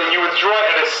decide everything, you withdraw it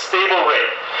at a stable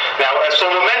rate. Now, as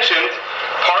Shlomo mentioned,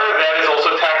 part of that is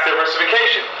also tax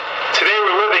diversification. Today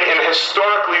we're living in a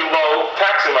historically low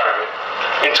tax environment.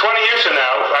 In 20 years from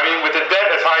now, with the debt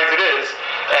as high as it is,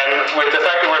 and with the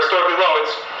fact that we're historically low,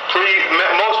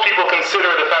 most people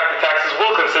consider the fact that taxes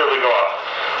will considerably go up.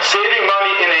 Saving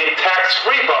money in a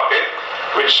tax-free bucket,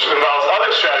 which involves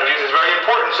other strategies, is very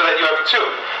important so that you have two.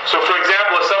 So for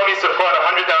example, if someone needs to pull out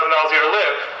 $100,000 a year to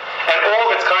live, and all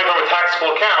of it's coming from a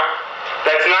taxable account,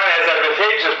 that's not as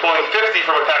advantageous as pulling 50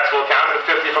 from a taxable account and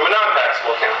 50 from a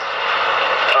non-taxable account.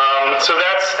 So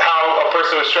that's how a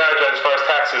person would strategize as far as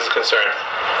taxes is concerned.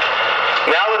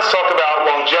 Now let's talk about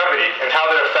longevity and how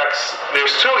that affects.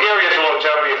 There's two areas where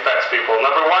longevity affects people.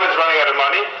 Number one is running out of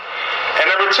money. And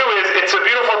number two is, it's a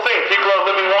beautiful thing. People are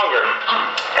living longer.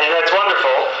 And that's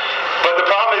wonderful. But the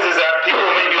problem is that people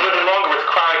may be living longer with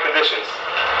chronic conditions.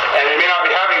 And they may not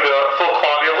be having the full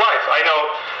quality of life. I know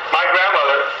my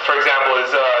grandmother, for example,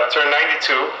 is turned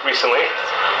 92 recently.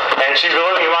 And she's been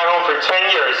living in my home for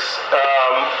 10 years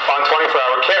on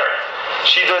 24-hour care.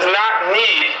 She does not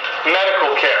need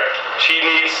medical care. She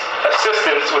needs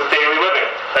assistance with daily living.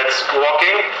 That's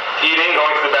walking, eating,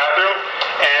 going to the bathroom.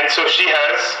 And so she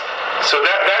has... So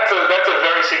that's a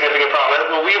very significant problem.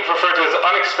 That's what we refer to as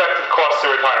unexpected costs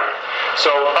in retirement. So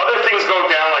other things go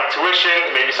down like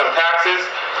tuition, maybe some taxes,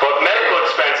 but medical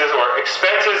expenses or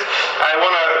expenses, I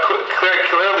want to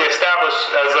clearly establish,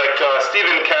 as like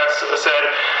Stephen Kass said,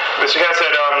 Mr. Kass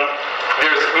said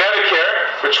there's Medicare,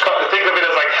 which think of it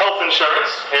as like health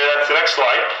insurance. Here, that's the next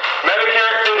slide. Medicare,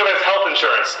 think of it as health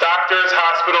insurance. Doctors,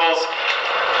 hospitals,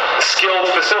 skilled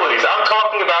facilities. I'm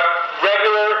talking about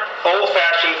regular,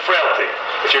 old-fashioned frailty.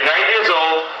 If you're 90 years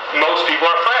old, most people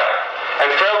are frail. And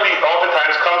frailty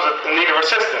oftentimes comes with the need of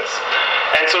assistance.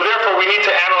 And so therefore we need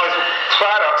to analyze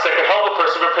products that can help a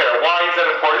person prepare. Why is that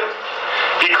important?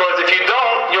 Because if you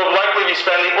don't, you'll likely be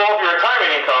spending all of your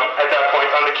retirement income at that point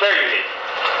on the care you need.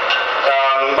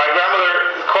 My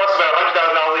grandmother costs about $100,000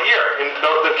 a year in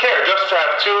the care, just to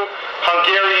have 2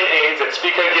 Hungarian aides that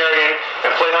speak Hungarian and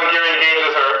play Hungarian games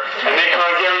with her and make her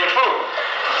Hungarian food.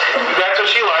 That's what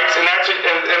she likes, and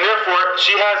therefore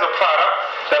she has a product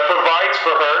that provides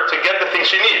for her to get the things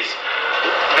she needs.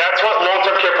 That's what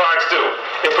long-term care products do.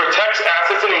 It protects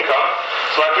assets and income.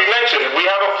 So like we mentioned, we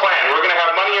have a plan. We're going to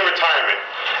have money in retirement,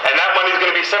 and that money is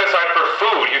going to be set aside for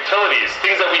food, utilities,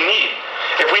 things that we need.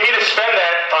 If we need to spend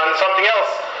that on something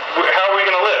else, how are we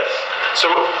going to live?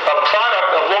 So a product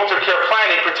of long-term care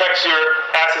planning protects your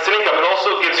assets and income. It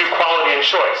also gives you quality and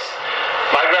choice.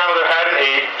 My grandmother had an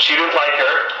aide. She didn't like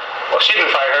her. Well, she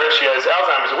didn't fire her. She has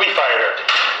Alzheimer's. We fired her.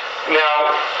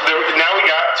 Now we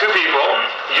got 2 people,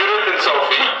 Judith and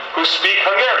Sophie, who speak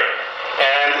Hungarian.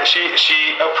 And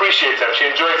she appreciates them. She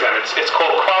enjoys them. It's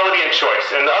called quality and choice.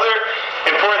 And the other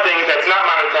important thing that's not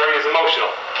monetary is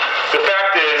emotional. The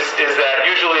fact is that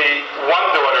usually one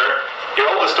daughter, your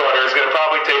oldest daughter, is going to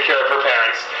probably take care of her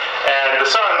parents, and the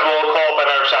son will call by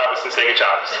Erev Shabbos and say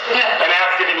Shabbos and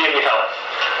ask if you need any help.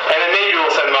 And then maybe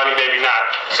we'll send money, maybe not.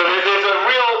 So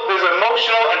there's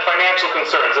emotional and financial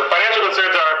concerns. The financial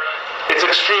concerns are, it's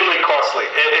extremely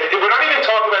costly. We're not even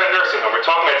talking about a nursing home. We're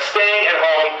talking about staying at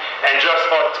home and just,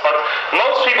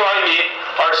 most people I meet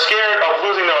are scared of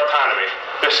losing their autonomy.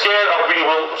 They're scared of being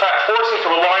forced to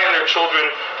rely on their children,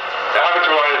 having to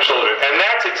rely on their children. And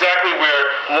that's exactly where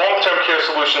long-term care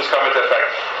solutions come into effect.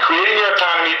 Creating your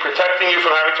autonomy, protecting you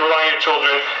from having to rely on your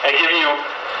children, and giving you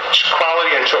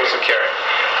quality and choice of care.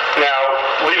 Now,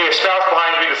 leaving a spouse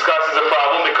behind, we discussed, is a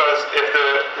problem because if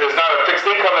there's not a fixed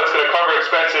income that's going to cover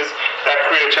expenses, that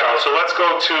creates a challenge. So let's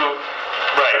go to,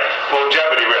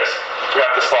 longevity risk. We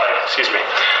have the slide, excuse me.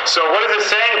 So what is it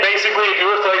saying? Basically, if you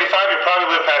live till 85, you probably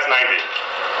live past 90.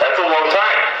 That's a long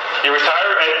time. You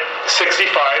retire at 65,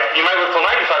 you might live till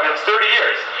 95, that's 30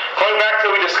 years. Going back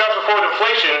to what we discussed before with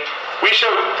inflation, we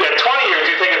showed that 20 years,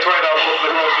 you take a $20 loaf to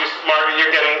the grocery market,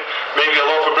 you're getting maybe a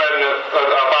loaf of bread and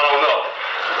a bottle of milk.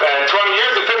 And 20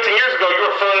 years and 15 years ago, you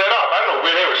were filling it up. I don't know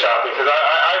where they were shopping, because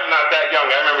I'm not that young.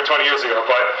 I remember 20 years ago,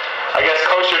 but I guess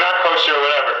kosher, not kosher, or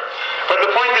whatever. But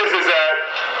the point is that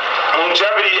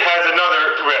longevity has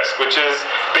another risk, which is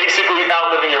basically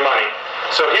outliving your money.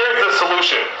 So here's the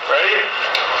solution. Ready?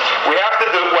 We have to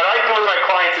do, what I do with my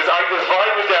clients is I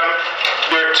divide with them,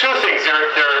 there are 2 things. There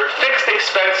are fixed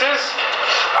expenses.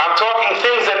 I'm talking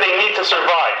things that they need to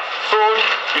survive. Food,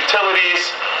 utilities,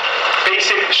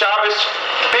 basic Shabbos,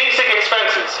 basic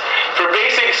expenses. For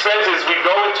basic expenses, we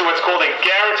go into what's called a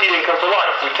guaranteed income for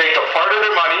life. We take a part of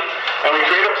their money and we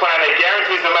create a plan that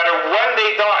guarantees no matter when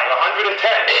they die, 110,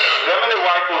 them and their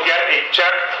wife will get a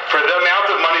check for the amount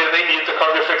of money that they need to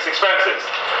cover their fixed expenses.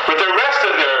 With the rest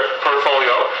of their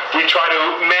portfolio, we try to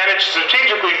manage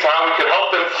strategically to how we can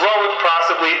help them grow it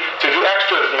possibly to do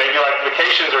extras, maybe like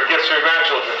vacations or gifts for your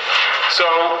grandchildren. So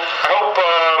I hope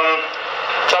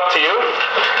it's up to you,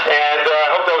 and I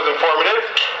hope that was informative.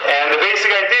 And the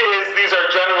basic idea is these are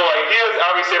general ideas.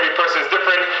 Obviously, every person is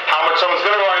different. How much someone's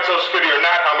going to rely on Social Security or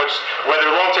not, whether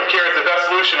long-term care is the best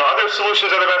solution or other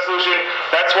solutions are the best solution.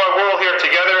 That's why we're all here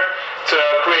together to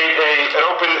create an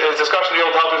open discussion to be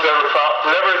able to help with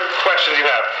whatever questions you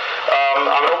have. I'm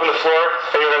going to open the floor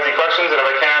if anyone has any questions, and if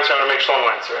I can't answer, I'm going to make Shlomo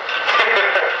answer.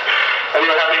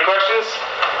 Anyone have any questions?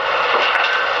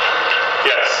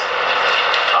 Yes.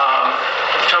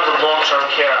 In terms of long-term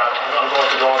care, I'm going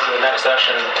to go into the next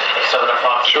session at 7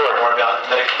 o'clock to talk more about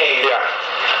Medicaid. Yeah.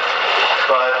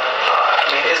 But,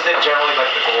 isn't it generally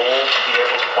like the goal to be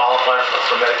able to qualify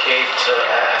for Medicaid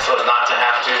so as not to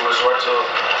have to resort to,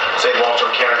 say,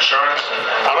 long-term care insurance?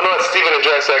 I'm going to let Stephen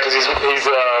address that because he's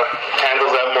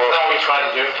handles that more. What are we trying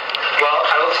to do? Well,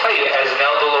 I will tell you, as an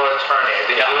elder law attorney, I've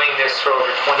been doing this for over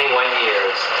 21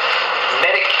 years.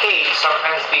 Medicaid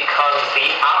sometimes becomes the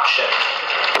option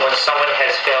when someone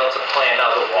has failed to plan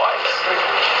otherwise.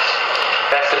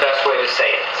 That's the best way to say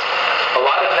it. A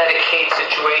lot of Medicaid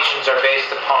situations are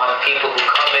based upon people who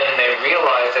come in and they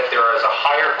realize that there is a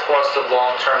higher cost of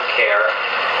long-term care.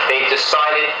 They've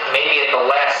decided, maybe at the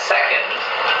last second,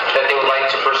 that they would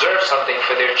like to preserve something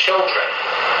for their children.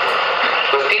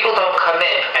 But people don't come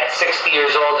in at 60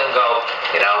 years old and go,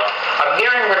 I'm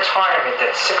nearing retirement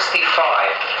at 65.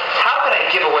 How can I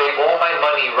give away all my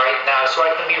money right now so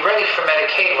I can be ready for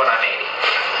Medicaid when I'm 80?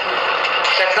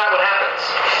 That's not what happens.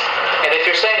 And if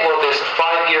you're saying, well, there's a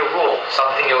 5-year rule,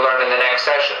 something you'll learn in the next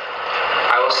session,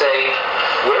 I will say,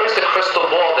 where is the crystal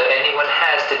ball that anyone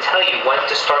has to tell you when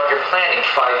to start your planning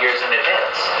 5 years in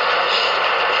advance?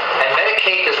 And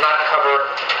Medicaid does not cover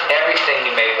everything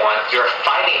you may want. You're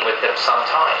fighting with them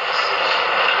sometimes.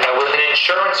 With an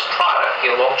insurance product,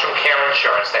 your long-term care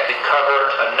insurance, that could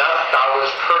cover enough dollars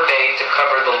per day to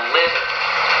cover the living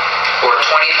or a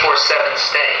 24/7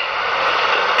 stay,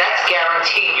 that's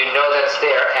guaranteed. You know that's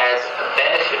there as a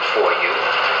benefit for you.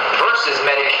 Versus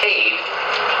Medicaid,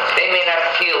 they may not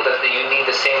feel that you need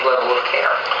the same level of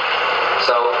care.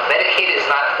 So Medicaid is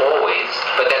not always,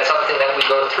 but that's something that we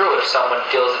go through if someone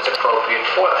feels it's appropriate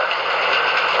for them.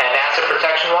 And asset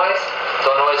protection-wise,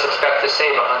 don't always expect to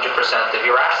save 100% of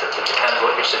your assets. It depends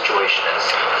what your situation is.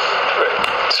 Right.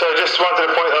 So I just wanted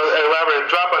to elaborate,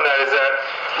 drop on that, is that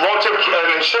long-term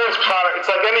an insurance product, it's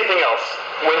like anything else.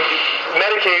 When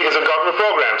Medicaid is a government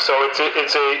program, so it's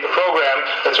a program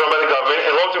that's run by the government,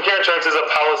 and long-term care insurance is a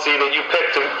policy that you pick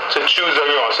to choose on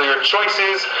your own. So your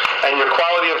choices and your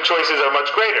quality of choices are much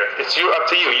greater. It's up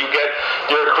to you.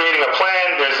 You're creating a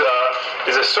plan.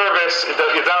 There's a service. It's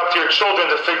not up to your children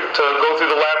to go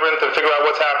through the labyrinth and figure out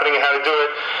what's happening and how to do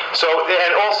it. So,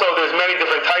 and also there's many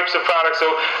different types of products. So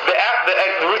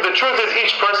the truth is,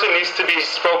 each person needs to be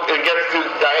spoken.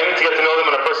 I need to get to know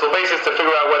them on a personal basis to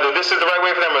figure out whether this is the right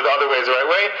way for them or the other way is the right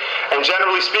way. And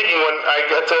generally speaking,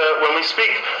 when we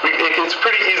speak, it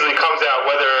pretty easily comes out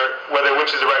whether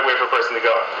which is the right way for a person to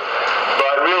go.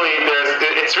 But really,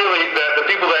 it's really the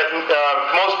people that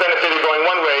most benefited going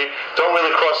one way don't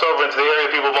really cross over into the area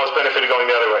of people most benefited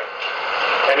going the other way.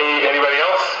 Anybody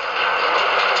else?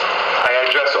 I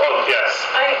address all. Yes.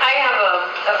 I have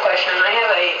a question. I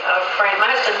have a friend.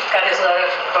 My husband got his letter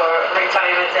for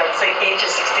retirement at the age of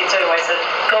 62. I said,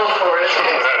 go for it.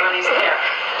 The money's there.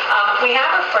 We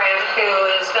have a friend who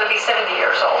is going to be 70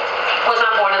 years old. Was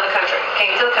not born in the country.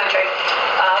 Came to the country.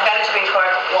 Got his green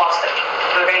card. Lost it.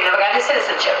 Okay, never got his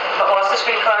citizenship. But lost his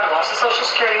green card. Lost his Social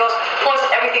Security. Lost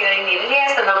everything that he needed. He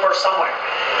has the number somewhere.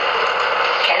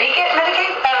 Can he get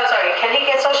Medicaid? Can he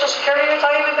get Social Security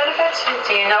retirement benefits?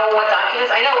 Do you know what documents?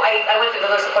 I know I went through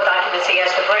the list of what documents he has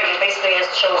to bring. It basically has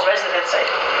to show his residency.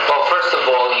 Well, first of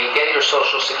all, you get your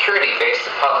Social Security based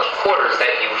upon the quarters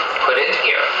that you've put in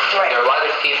here. Right. There are a lot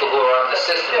of people who are on the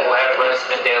system who have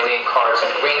resident alien cards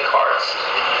and green cards.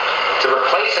 To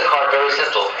replace a card, very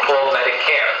simple, call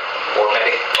Medicare or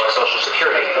Social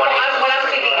Security. What I'm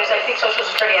thinking is I think Social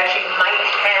Security actually might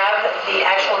have the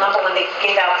actual number when they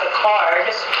gave out the card.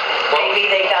 Maybe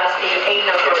they got the A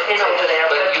number in over there.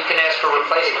 But you can ask for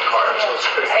replacement cards.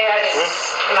 But there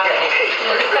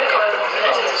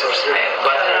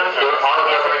are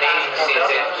government agencies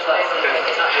that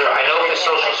I know for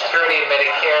Social Security and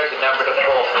Medicare, the number to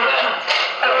call for them.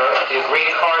 The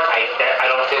green card, I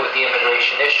don't deal with the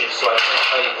immigration issues, so I can't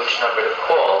tell you which number to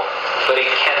call, but it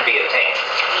can be obtained.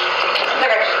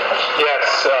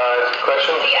 Yes.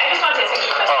 Question? Yeah, I just wanted to ask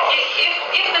you a question.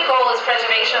 If the goal is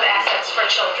preservation of assets for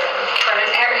children, for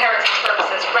inheritance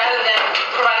purposes, rather than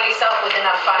providing yourself with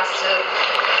enough funds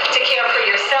to care for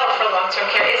yourself for long-term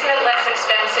care, isn't it less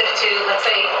expensive to, let's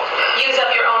say, use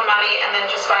up your own money and then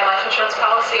just buy a life insurance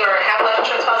policy or have life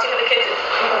insurance policy for the kids?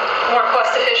 More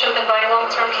cost efficient than buying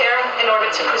long-term care in order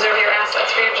to preserve your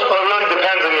assets for your children? Well, it really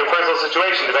depends on your personal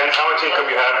situation. Depends how much income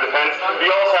you have. Depends.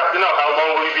 You also have to know how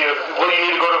long will you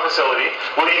need to go to a facility?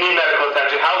 Will you need medical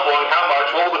attention? How long? How much?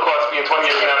 What will the cost be in 20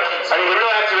 years from now? I mean, the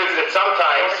real answer is that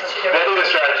sometimes that is a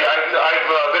strategy.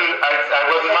 I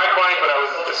wasn't my client, but I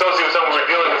was associated with someone. We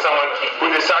were dealing with someone who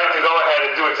decided to go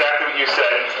ahead and do exactly what you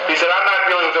said. He said, I'm not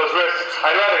dealing with those risks.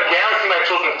 I'd rather guarantee my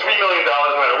children $3 million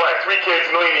no matter what. 3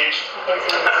 kids, $1 million each.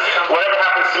 Whatever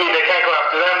happens to me, they can't go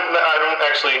after them. I don't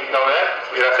actually know that.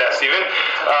 We'd have to ask Stephen.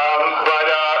 But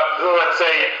let's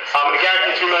say I'm going to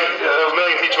guarantee $1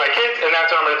 million to each of my kids, and that's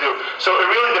what I'm going to do. So it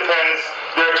really depends.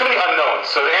 There are too many unknowns.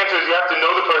 So the answer is you have to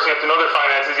know the person, you have to know their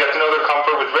finances, you have to know their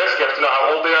comfort with risk, you have to know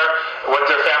how old they are, what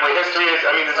their family history is.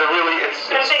 I mean, it's a really,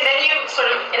 I'm saying then you sort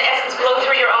of, in essence, blow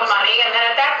through your own money, and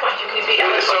then at that point you could be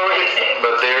eligible for anything.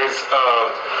 But there's,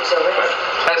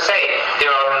 Let's say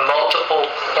there are multiple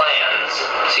plans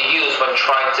to use when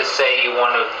trying to say you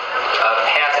want to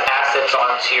pass assets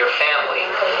on to your family.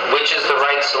 Which is the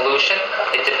right solution?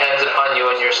 It depends upon you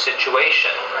and your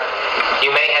situation.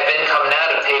 You may have income now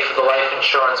to pay for the life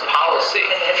insurance policy,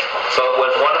 but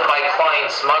when one of my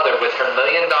clients' mother with her $1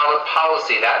 million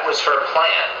policy, that was her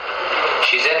plan.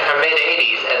 She's in her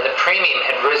mid-80s, and the premium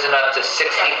had risen up to $60,000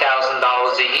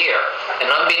 a year. And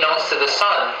unbeknownst to the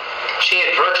son, she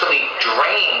had virtually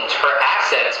drained her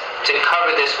assets to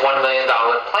cover this $1 million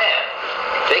plan.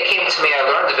 They came to me, I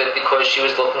learned of it because she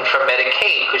was looking for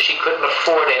Medicaid because she couldn't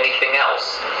afford anything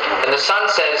else. And the son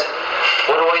says,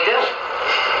 what do I do?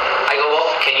 I go,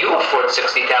 well, can you afford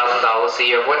 $60,000 a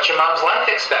year? What's your mom's life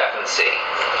expectancy?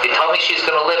 You told me she's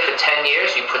going to live for 10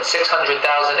 years. You put $600,000 in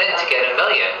to get $1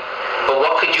 million. But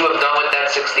what could you have done with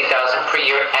that $60,000 per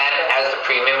year and as the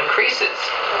premium increases?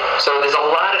 So there's a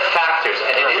lot of factors,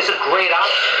 and it is a great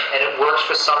option, and it works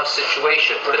for some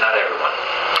situations, but not everyone.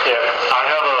 Yeah, I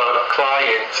have a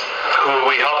client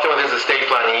who we helped him with his estate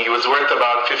planning. He was worth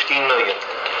about $15 million.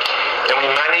 And we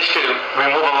managed to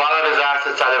remove a lot of his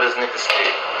assets out of his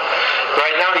estate.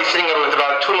 Right now he's sitting with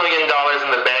about $2 million in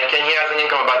the bank, and he has an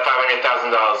income of about $500,000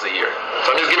 a year.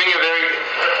 So I'm just giving you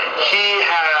he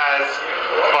has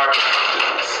Parkinson's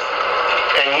disease,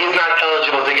 and he's not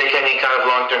eligible to get any kind of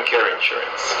long-term care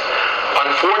insurance.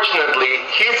 Unfortunately,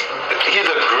 he's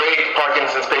a great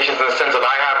Parkinson's patient in the sense that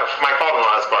my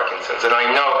father-in-law has Parkinson's, and I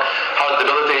know how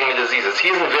debilitating the disease is.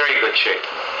 He's in very good shape,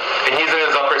 and he's in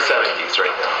his upper 70s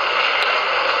right now.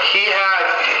 He has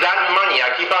that money.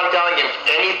 I keep on telling him,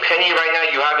 any penny right now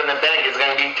you have in the bank is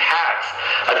going to be taxed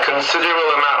at considerable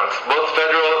amounts, both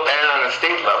federal and on the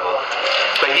state level.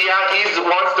 But he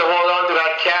wants to hold on to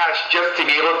that cash just to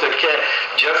be able to pay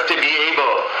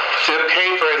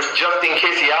for it, just in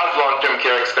case he has long-term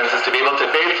care expenses, to be able to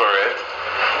pay for it.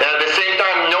 And at the same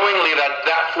time, knowingly that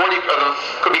 40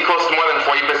 could be close to more than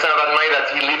 40% of that money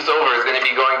that he leaves over is going to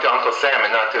be going to Uncle Sam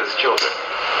and not to his children.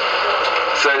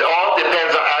 So it all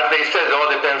depends on, as they said, it all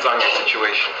depends on your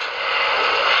situation.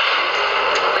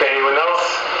 Okay, anyone else?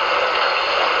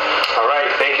 All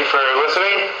right, thank you for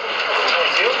listening.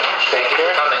 Thank you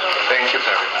for coming. Thank you,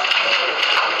 Perry.